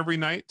them in every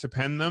night to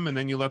pen them and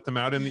then you let them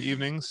out in the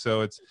evenings?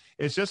 So it's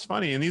just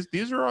funny. And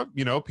these are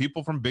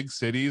people from big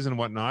cities and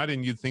whatnot,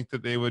 and you'd think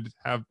that they would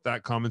have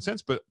that common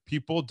sense, but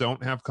people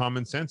don't have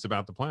common sense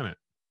about the planet.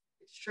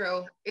 It's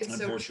true. It's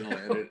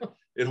unfortunately. So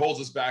it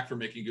holds us back from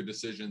making good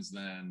decisions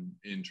then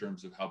in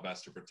terms of how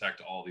best to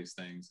protect all these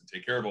things and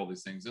take care of all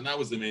these things. And that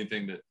was the main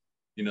thing that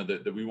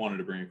that we wanted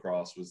to bring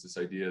across, was this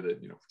idea that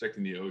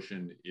protecting the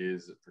ocean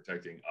is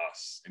protecting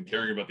us, and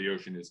caring about the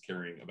ocean is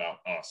caring about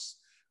us.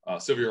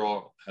 Sylvia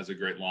Earle has a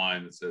great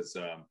line that says,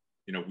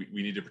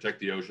 we need to protect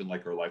the ocean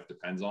like our life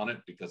depends on it,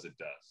 because it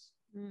does.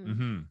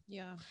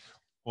 Yeah.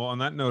 Well, on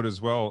that note as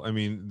well, I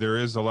mean, there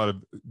is a lot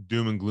of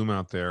doom and gloom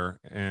out there,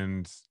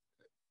 and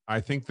I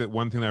think that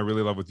one thing that I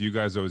really love with you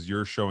guys, though, is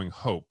you're showing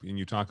hope, and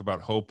you talk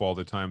about hope all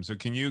the time. So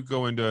can you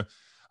go into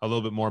a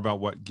little bit more about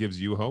what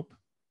gives you hope?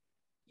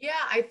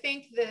 Yeah, I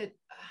think that,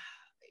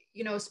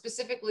 you know,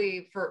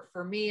 specifically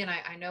for me, and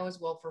I know as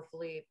well for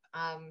Philippe,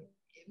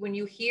 when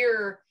you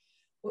hear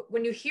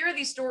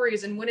these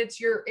stories, and when it's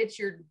your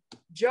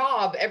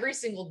job every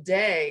single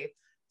day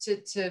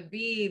to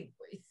be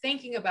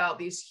thinking about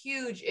these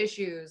huge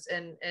issues,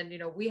 and you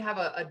know, we have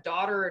a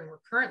daughter, and we're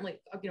currently,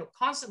 you know,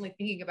 constantly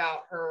thinking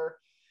about her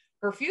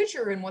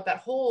future and what that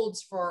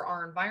holds for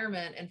our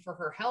environment and for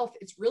her health.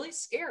 It's really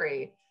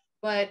scary.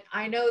 But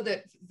I know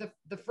that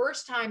the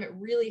first time it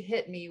really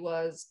hit me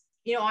was,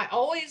 you know, I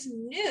always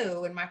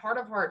knew in my heart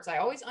of hearts, I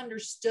always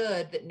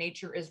understood that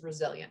nature is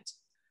resilient.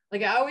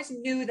 Like, I always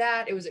knew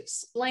that. It was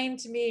explained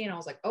to me, and I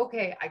was like,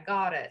 okay, I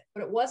got it.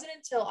 But it wasn't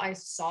until I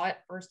saw it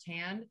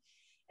firsthand.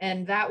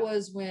 And that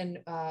was when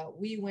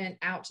we went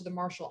out to the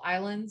Marshall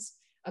Islands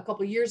a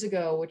couple of years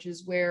ago, which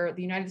is where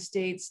the United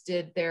States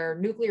did their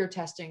nuclear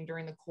testing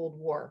during the Cold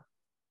War.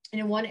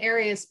 And in one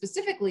area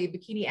specifically,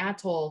 Bikini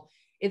Atoll,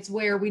 it's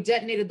where we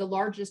detonated the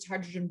largest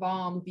hydrogen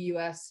bomb the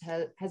US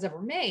has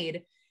ever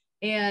made.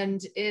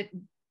 And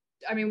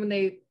I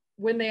mean,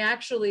 when they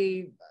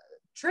actually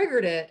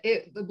triggered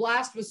it, the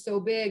blast was so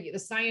big, the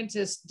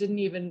scientists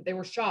they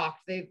were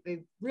shocked. They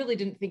really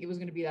didn't think it was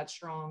going to be that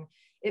strong.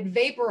 It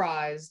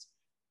vaporized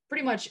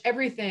pretty much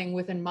everything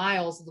within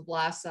miles of the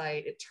blast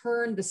site. It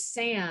turned the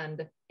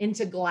sand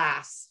into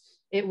glass.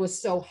 It was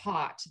so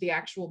hot, the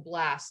actual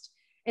blast.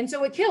 And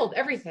so it killed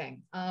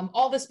everything,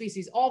 all the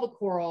species, all the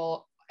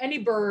coral, any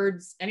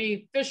birds,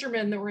 any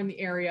fishermen that were in the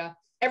area,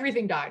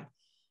 everything died.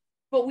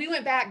 But we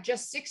went back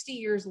just 60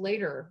 years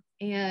later,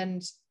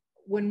 and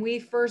when we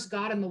first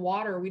got in the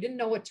water, we didn't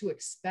know what to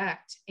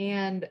expect.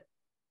 And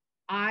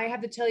I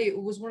have to tell you,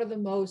 it was one of the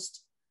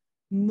most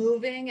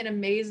moving and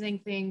amazing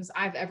things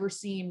I've ever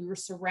seen. We were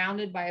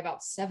surrounded by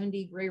about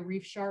 70 gray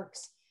reef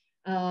sharks.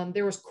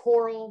 There was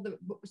coral,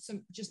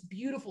 some just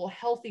beautiful,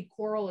 healthy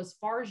coral as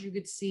far as you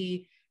could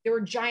see. There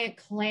were giant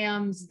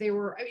clams. It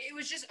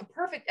was just a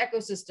perfect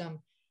ecosystem.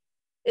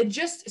 It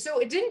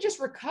didn't just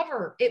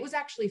recover, it was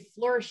actually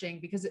flourishing,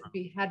 because it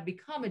had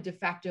become a de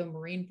facto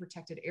marine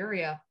protected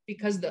area,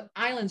 because the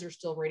islands are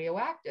still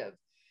radioactive.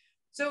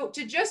 So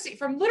to just see,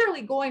 from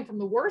literally going from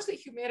the worst that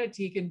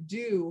humanity can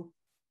do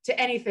to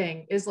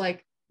anything is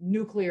like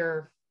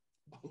nuclear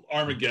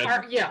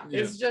Armageddon.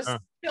 It's just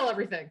kill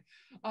everything.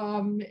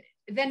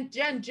 Then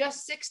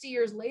just 60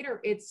 years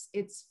later,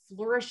 it's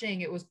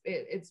flourishing.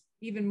 It's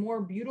even more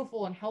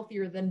beautiful and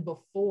healthier than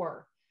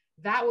before.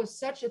 That was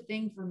such a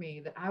thing for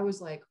me that I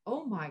was like,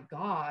 oh my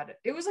God.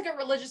 It was like a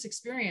religious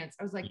experience.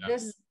 I was like,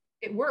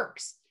 it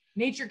works.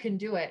 Nature can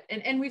do it.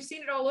 And we've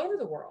seen it all over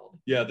the world.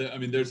 Yeah. I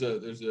mean, there's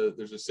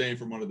a saying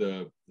from one of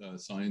the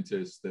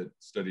scientists that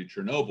studied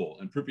Chernobyl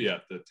and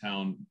Pripyat, the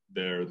town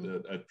there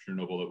at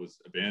Chernobyl that was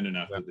abandoned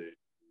after the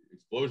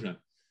explosion.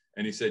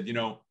 And he said, you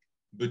know,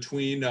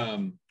 between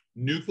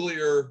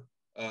nuclear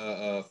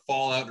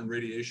fallout and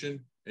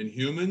radiation and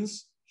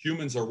humans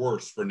are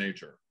worse for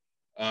nature.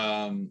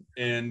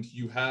 And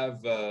you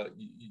have, but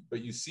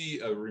you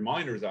see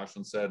reminders,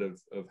 Ashlan said, of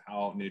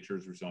how nature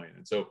is resilient.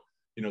 And so,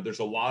 you know,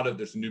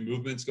 there's new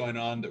movements going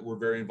on that we're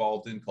very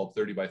involved in called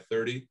 30 by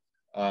 30.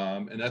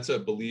 And that's a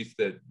belief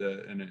that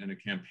and a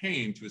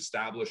campaign to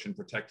establish and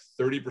protect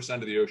 30%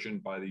 of the ocean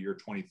by the year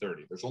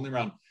 2030. There's only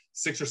around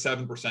 6 or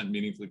 7%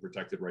 meaningfully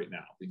protected right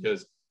now,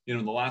 because, you know,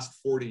 in the last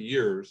 40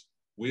 years,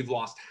 we've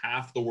lost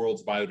half the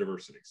world's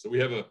biodiversity. So we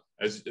have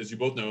as you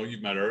both know,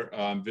 you've met her,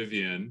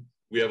 Vivian.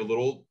 We have a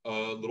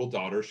little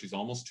daughter. She's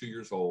almost 2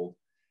 years old.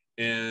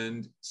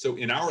 And so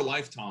in our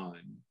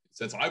lifetime,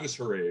 since I was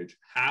her age,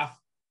 half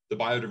the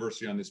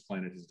biodiversity on this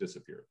planet has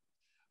disappeared.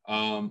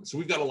 So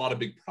we've got a lot of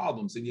big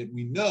problems. And yet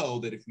we know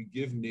that if we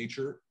give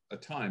nature a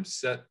time,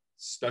 set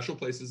special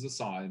places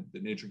aside,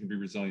 that nature can be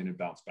resilient and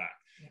bounce back.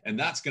 And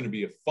that's going to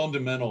be a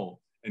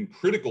fundamental and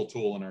critical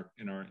tool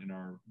in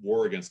our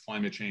war against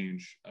climate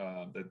change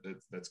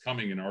that's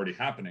coming and already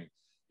happening,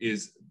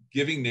 is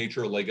giving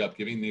nature a leg up,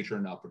 giving nature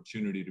an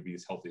opportunity to be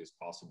as healthy as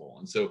possible.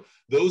 And so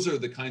those are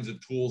the kinds of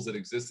tools that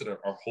exist that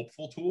are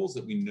hopeful tools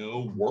that we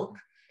know work.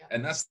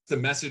 And that's the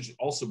message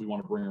also we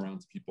want to bring around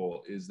to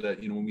people, is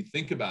that, you know, when we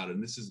think about it,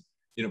 and this is,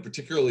 you know,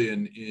 particularly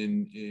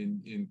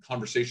in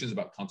conversations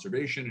about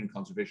conservation and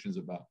conversations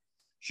about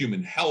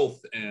human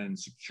health and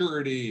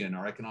security and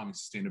our economic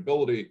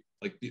sustainability,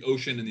 like the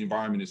ocean and the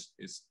environment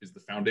is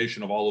the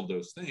foundation of all of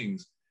those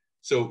things.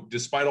 So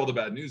despite all the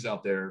bad news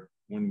out there,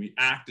 when we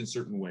act in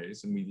certain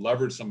ways and we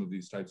leverage some of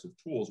these types of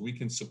tools, we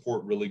can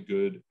support really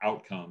good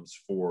outcomes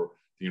for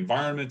the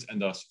environment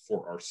and thus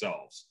for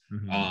ourselves.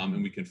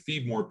 And we can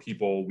feed more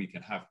people, we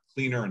can have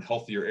cleaner and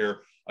healthier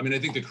air. I mean, I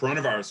think the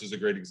coronavirus is a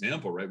great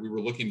example, right? We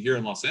were looking here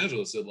in Los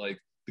Angeles at like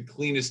the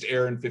cleanest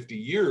air in 50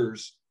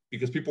 years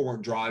because people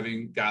weren't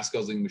driving gas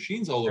guzzling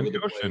machines all over the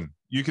ocean. Place.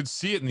 You could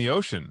see it in the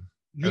ocean.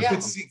 You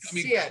could see, I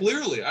mean,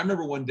 clearly. I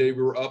remember one day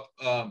we were up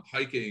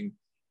hiking,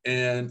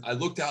 and I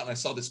looked out and I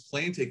saw this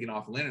plane taking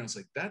off and landing. I was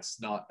like,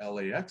 that's not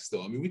LAX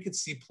though. I mean, we could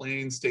see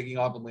planes taking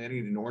off and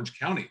landing in Orange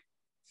County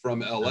from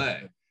LA.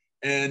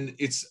 And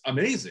it's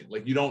amazing.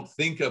 Like, you don't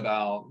think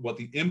about what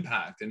the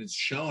impact, and it's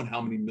shown how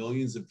many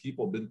millions of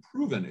people have been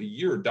proven a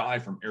year die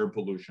from air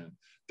pollution,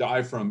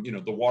 die from, you know,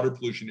 the water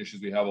pollution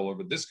issues we have all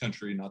over this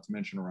country, not to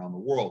mention around the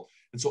world.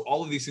 And so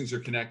all of these things are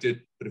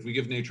connected, but if we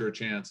give nature a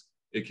chance,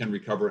 it can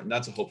recover. And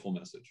that's a hopeful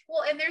message.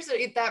 Well, and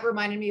that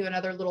reminded me of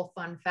another little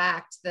fun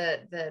fact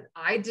that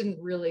I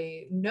didn't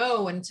really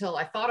know until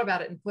I thought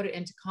about it and put it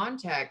into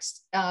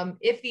context.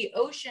 If the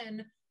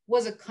ocean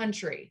was a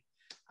country,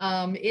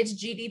 its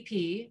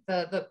GDP,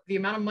 the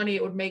amount of money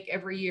it would make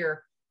every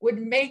year,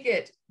 would make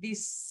it the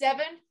 7th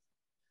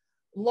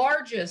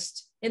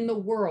largest in the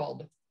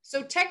world.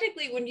 So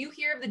technically, when you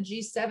hear of the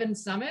G7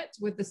 summit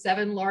with the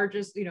 7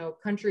 largest, you know,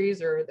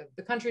 countries, or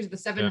the countries with the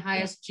 7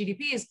 highest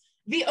GDPs,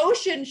 the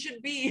ocean should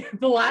be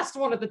the last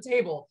one at the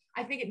table.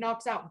 I think it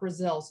knocks out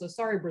Brazil. So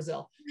sorry,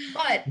 Brazil.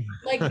 But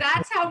like,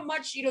 that's how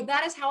much, you know,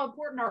 that is how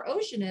important our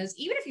ocean is,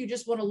 even if you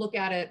just want to look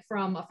at it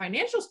from a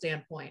financial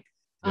standpoint.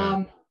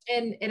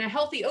 And a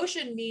healthy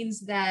ocean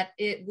means that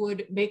it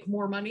would make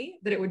more money,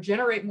 that it would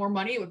generate more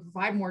money, it would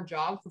provide more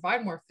jobs,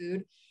 provide more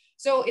food.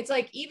 So it's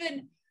like,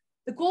 even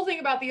the cool thing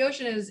about the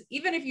ocean is,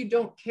 even if you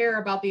don't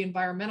care about the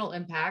environmental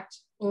impact,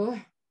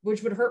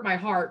 which would hurt my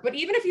heart, but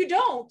even if you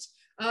don't,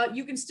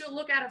 you can still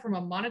look at it from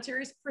a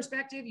monetary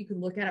perspective. You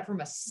can look at it from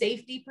a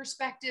safety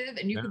perspective,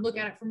 and you can look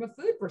at it from a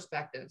food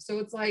perspective. So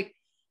it's like,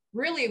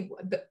 really,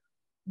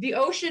 the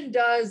ocean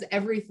does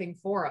everything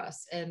for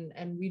us.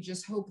 And we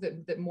just hope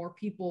that more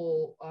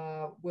people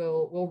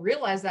will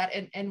realize that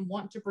and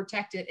want to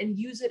protect it and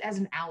use it as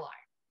an ally.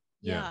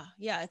 Yeah.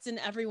 It's in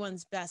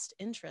everyone's best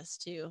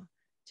interest to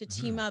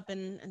team up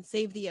and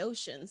save the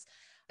oceans.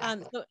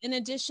 So in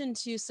addition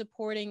to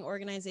supporting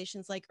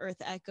organizations like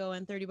EarthEcho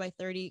and 30 by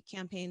 30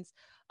 campaigns,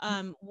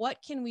 what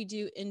can we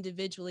do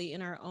individually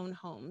in our own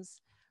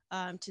homes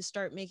to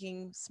start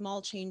making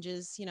small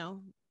changes, you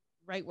know,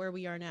 right where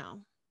we are now?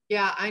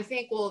 Yeah, I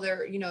think, well,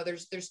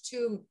 there's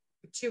two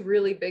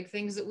really big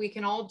things that we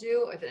can all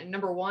do. I think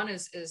number one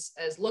is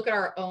look at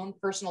our own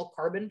personal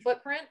carbon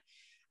footprint.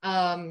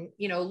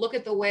 You know, look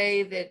at the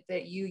way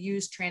that you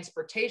use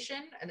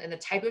transportation and the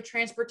type of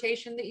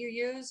transportation that you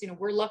use. You know,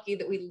 we're lucky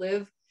that we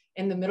live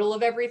in the middle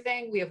of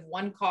everything. We have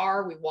one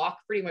car, we walk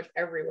pretty much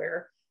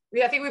everywhere.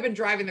 I think we've been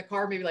driving the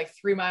car maybe like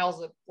 3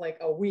 miles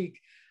a week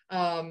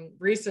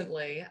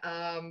recently.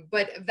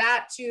 But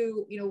that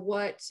too, you know,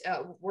 what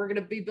we're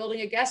going to be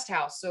building a guest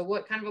house. So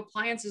what kind of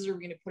appliances are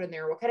we going to put in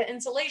there? What kind of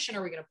insulation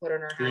are we going to put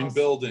in our house? Green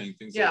building,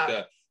 things like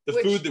that. The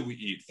food that we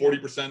eat,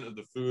 40% of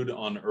the food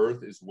on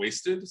Earth is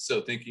wasted. So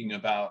thinking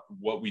about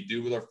what we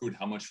do with our food,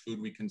 how much food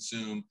we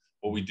consume,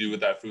 what we do with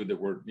that food, that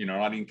we're, you know,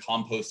 not even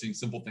composting,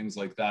 simple things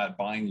like that,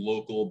 buying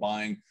local,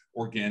 buying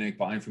organic,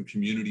 buying from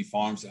community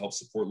farms to help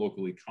support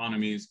local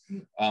economies,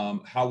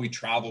 how we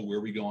travel,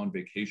 where we go on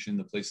vacation,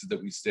 the places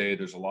that we stay.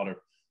 There's a lot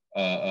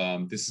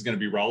of, this is going to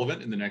be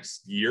relevant in the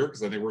next year,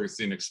 because I think we're going to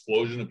see an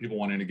explosion of people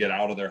wanting to get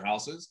out of their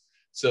houses.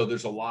 So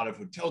there's a lot of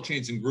hotel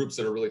chains and groups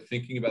that are really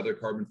thinking about their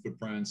carbon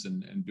footprints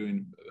and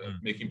doing,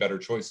 making better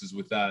choices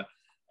with that.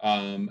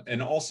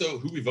 And also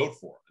who we vote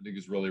for, I think,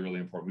 is really, really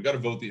important. We got to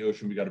vote the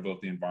ocean, we got to vote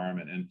the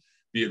environment, and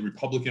be it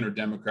Republican or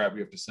Democrat,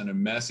 we have to send a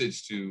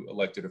message to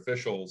elected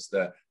officials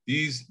that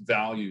these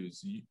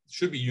values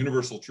should be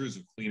universal truths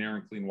of clean air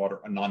and clean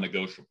water are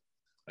non-negotiable.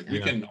 Like, we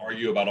can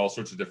argue about all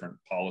sorts of different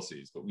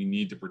policies, but we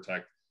need to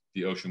protect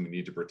the ocean. We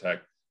need to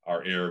protect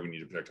our air. We need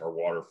to protect our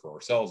water for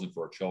ourselves and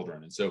for our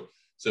children. And so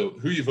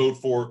who you vote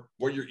for,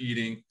 what you're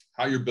eating,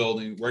 how you're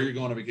building, where you're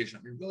going on vacation.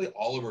 I mean, really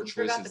all of our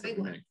choices that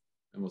we make.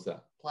 And what's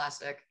that?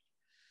 Plastic.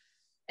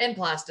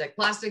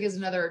 Plastic is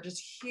another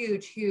just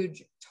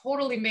huge,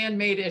 totally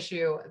man-made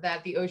issue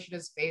that the ocean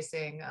is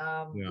facing.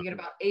 We get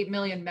about 8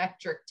 million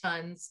metric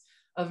tons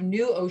of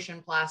new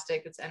ocean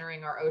plastic that's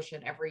entering our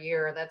ocean every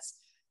year. That's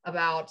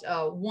about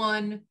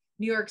one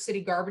New York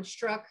City garbage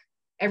truck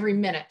every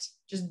minute,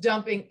 just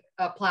dumping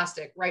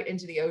plastic right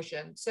into the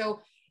ocean. So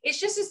it's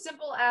just as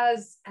simple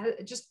as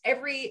just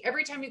every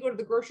time you go to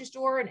the grocery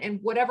store and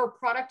whatever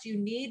product you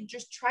need,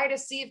 just try to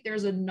see if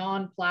there's a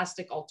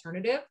non-plastic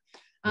alternative.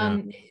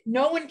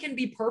 No one can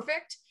be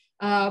perfect,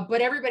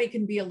 but everybody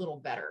can be a little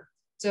better.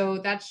 So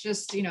that's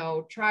just, you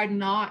know, try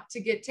not to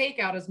get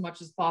takeout as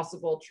much as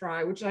possible.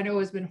 Which I know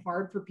has been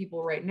hard for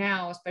people right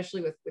now,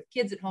 especially with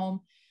kids at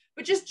home,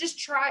 but just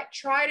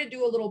try to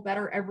do a little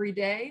better every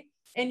day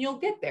and you'll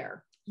get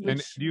there.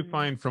 And do you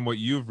find, from what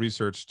you've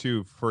researched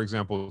too, for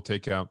example,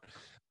 takeout,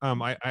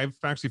 I've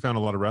actually found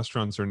a lot of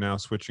restaurants are now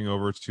switching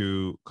over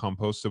to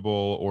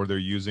compostable, or they're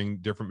using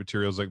different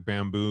materials like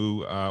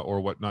bamboo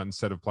or whatnot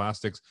instead of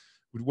plastics.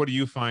 What do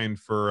you find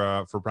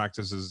for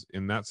practices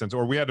in that sense?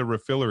 Or we had a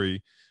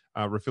refillery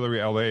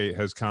LA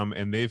has come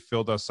and they've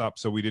filled us up,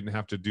 so we didn't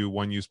have to do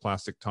one-use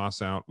plastic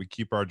toss out. We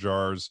keep our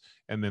jars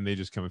and then they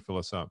just come and fill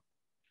us up.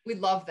 We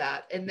love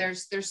that. And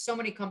there's so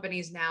many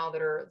companies now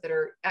that are,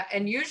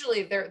 and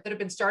usually that have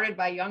been started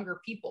by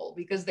younger people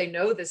because they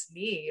know this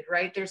need,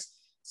 right? There's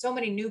so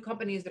many new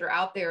companies that are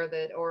out there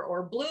that,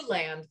 or Blue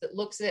Land, that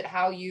looks at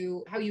how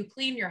you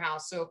clean your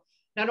house. So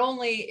not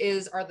only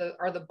are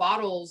the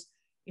bottles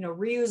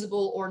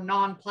reusable or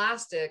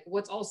non-plastic,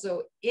 what's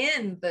also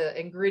in the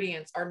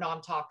ingredients are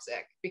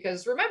non-toxic.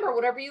 Because remember,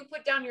 whatever you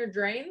put down your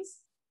drains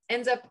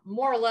ends up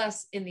more or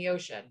less in the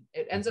ocean.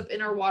 It ends up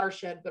in our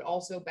watershed, but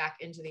also back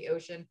into the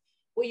ocean.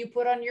 What you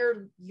put on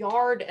your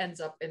yard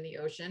ends up in the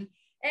ocean.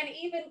 And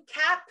even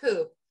cat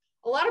poop.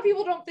 A lot of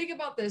people don't think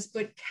about this,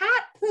 but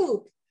cat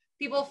poop,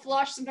 people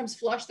sometimes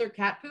flush their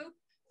cat poop.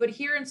 But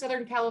here in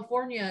Southern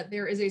California,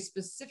 there is a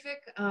specific,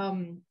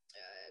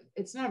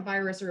 it's not a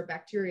virus or a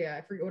bacteria,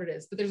 I forget what it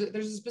is, but there's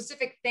a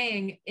specific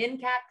thing in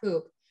cat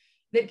poop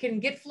that can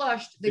get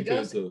flushed, that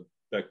goes,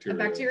 a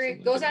bacteria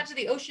goes out to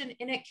the ocean,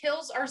 and it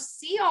kills our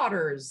sea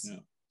otters. Yeah.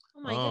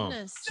 Oh my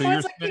goodness.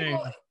 So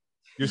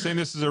you're saying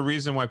this is a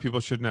reason why people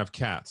shouldn't have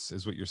cats,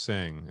 is what you're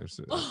saying.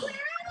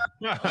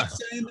 No,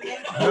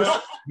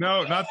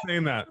 not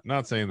saying that.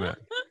 Not saying that.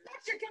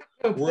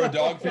 We're a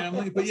dog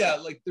family, but yeah,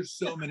 like there's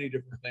so many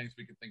different things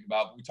we can think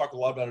about. We talk a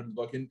lot about it in the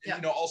book,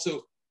 and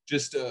also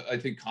just I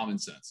think common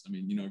sense. I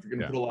mean, if you're going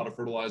to put a lot of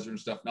fertilizer and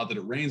stuff, not that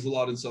it rains a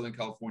lot in Southern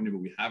California, but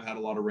we have had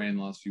a lot of rain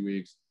the last few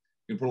weeks.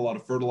 You can put a lot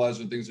of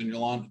fertilizer and things in your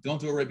lawn. Don't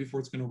do it right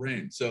before it's going to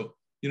rain. So,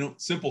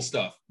 simple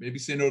stuff. Maybe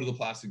say no to the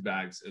plastic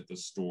bags at the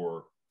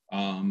store.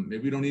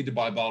 Maybe we don't need to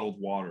buy bottled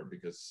water,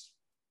 because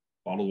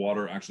bottled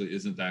water actually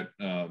isn't that,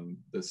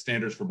 the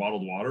standards for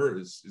bottled water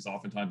is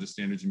oftentimes the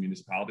standards in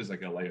municipalities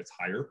like LA, it's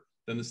higher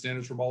than the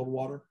standards for bottled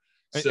water.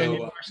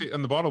 So actually,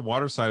 on the bottled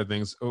water side of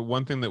things,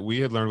 one thing that we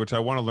had learned, which I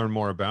want to learn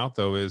more about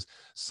though, is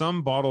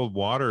some bottled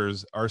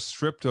waters are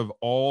stripped of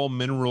all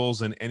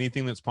minerals and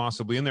anything that's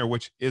possibly in there,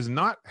 which is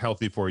not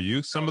healthy for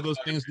you. Some of those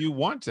things you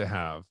want to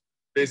have.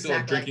 Basically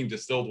like drinking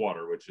distilled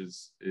water, which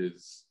is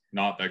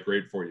not that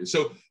great for you.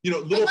 So,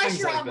 little unless things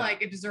you're like on that.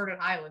 like a deserted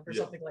island or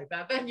something like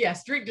that, then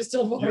yes, drink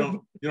distilled water.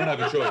 You don't have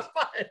a choice.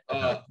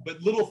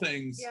 But little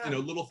things,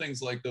 little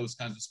things like those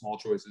kinds of small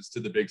choices to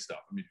the big stuff.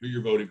 I mean, who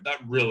you're voting for, that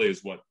really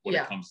is what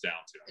it comes down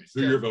to. I mean,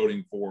 who you're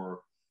voting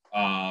for.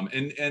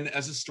 And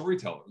as a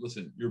storyteller,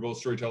 listen, you're both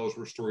storytellers,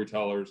 we're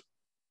storytellers.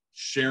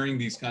 Sharing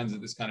this kind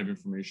of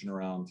information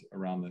around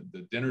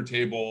the dinner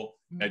table,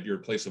 at your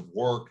place of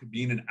work,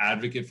 being an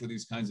advocate for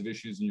these kinds of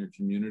issues in your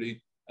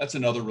community. That's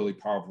another really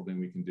powerful thing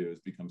we can do, is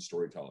become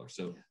storytellers.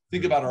 So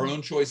think about our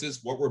own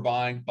choices, what we're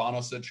buying.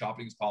 Bono said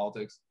shopping is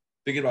politics.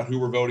 Thinking about who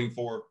we're voting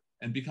for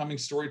and becoming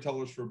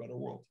storytellers for a better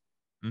world.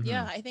 Mm-hmm.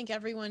 Yeah, I think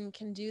everyone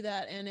can do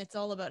that. And it's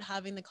all about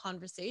having the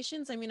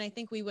conversations. I mean, I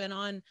think we went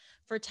on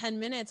for 10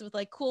 minutes with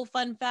like cool,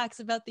 fun facts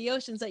about the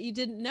oceans that you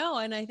didn't know.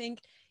 And I think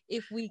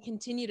if we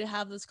continue to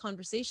have those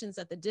conversations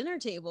at the dinner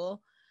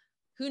table,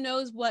 who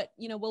knows what,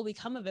 will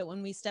become of it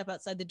when we step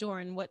outside the door,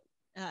 and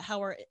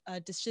how our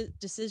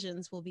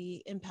decisions will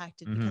be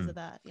impacted because of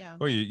that. Yeah.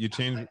 Well, you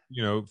change,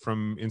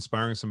 from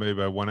inspiring somebody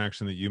by one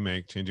action that you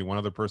make, changing one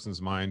other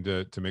person's mind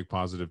to make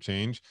positive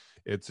change.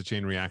 It's a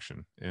chain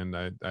reaction. And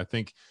I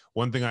think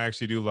one thing I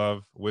actually do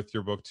love with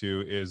your book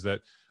too, is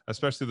that,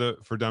 especially the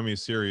For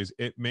Dummies series,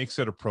 it makes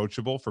it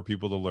approachable for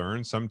people to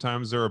learn.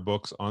 Sometimes there are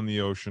books on the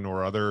ocean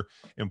or other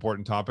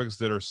important topics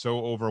that are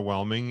so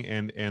overwhelming,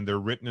 and they're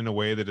written in a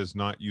way that is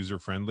not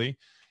user-friendly.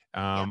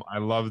 I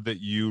love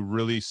that you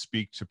really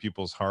speak to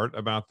people's heart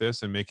about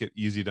this and make it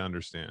easy to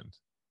understand.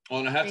 Well,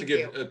 and I have to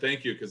give a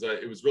thank you, because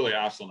it was really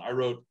Ashlan. I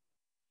wrote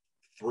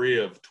 3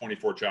 of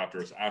 24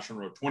 chapters. Ashlan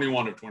wrote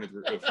 21 of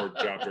 24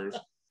 chapters.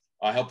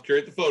 I helped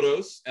curate the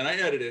photos and I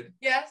edited.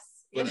 Yes.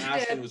 But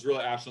Ashlan was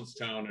really Ashlan's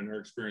tone and her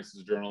experience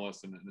as a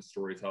journalist and a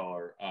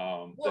storyteller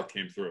that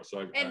came through.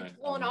 So and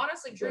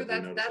honestly, Drew,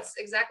 that's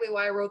exactly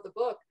why I wrote the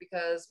book,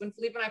 because when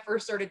Philippe and I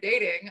first started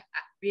dating,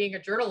 being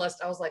a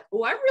journalist, I was like,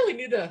 oh, I really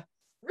need to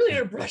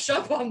brush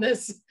up on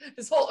this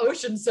whole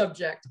ocean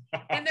subject.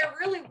 And there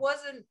really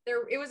wasn't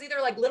there. It was either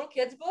like little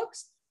kids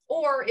books,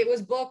 or it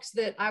was books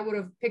that I would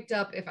have picked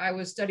up if I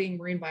was studying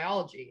marine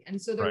biology.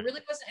 And so there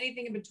really wasn't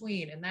anything in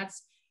between. And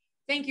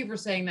thank you for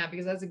saying that,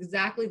 because that's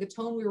exactly the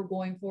tone we were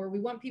going for. We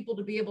want people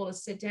to be able to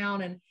sit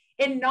down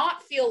and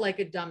not feel like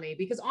a dummy,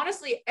 because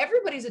honestly,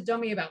 everybody's a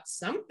dummy about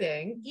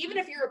something. Even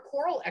if you're a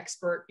coral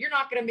expert, you're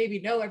not going to maybe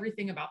know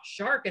everything about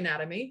shark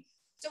anatomy.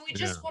 So we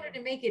just wanted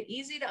to make it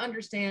easy to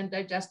understand,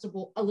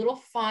 digestible, a little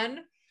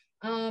fun.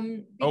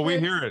 We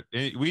hear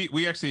it.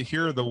 We actually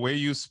hear the way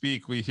you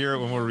speak. We hear it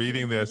when we're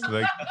reading this,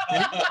 like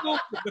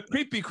the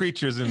creepy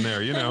creatures in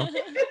there, Yeah.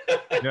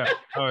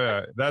 Oh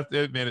yeah.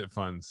 It made it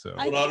fun. So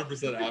 100%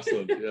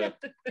 Ashlan. Yeah.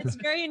 It's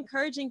very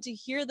encouraging to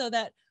hear though,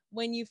 that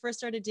when you first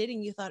started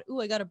dating, you thought,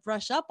 I got to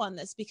brush up on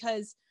this,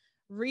 because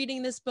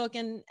reading this book,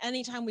 and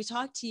anytime we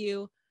talk to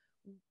you,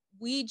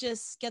 we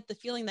just get the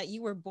feeling that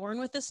you were born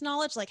with this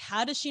knowledge. Like,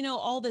 how does she know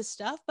all this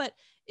stuff? But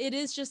it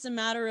is just a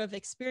matter of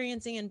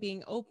experiencing and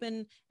being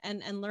open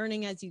and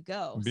learning as you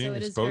go. Being so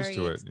it is exposed very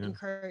to it,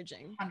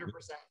 encouraging. 100%.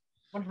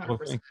 100%. Well,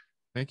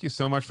 thank you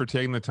so much for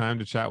taking the time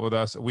to chat with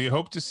us. We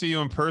hope to see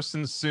you in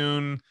person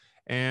soon.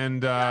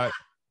 And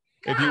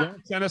if you want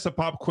to send us a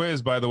pop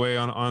quiz, by the way,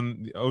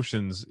 on the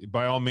oceans,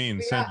 by all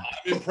means, send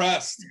it. I'm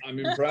impressed.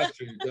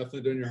 You've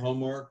definitely done your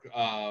homework.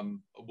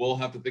 We'll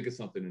have to think of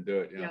something to do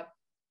it. Yeah. Yep.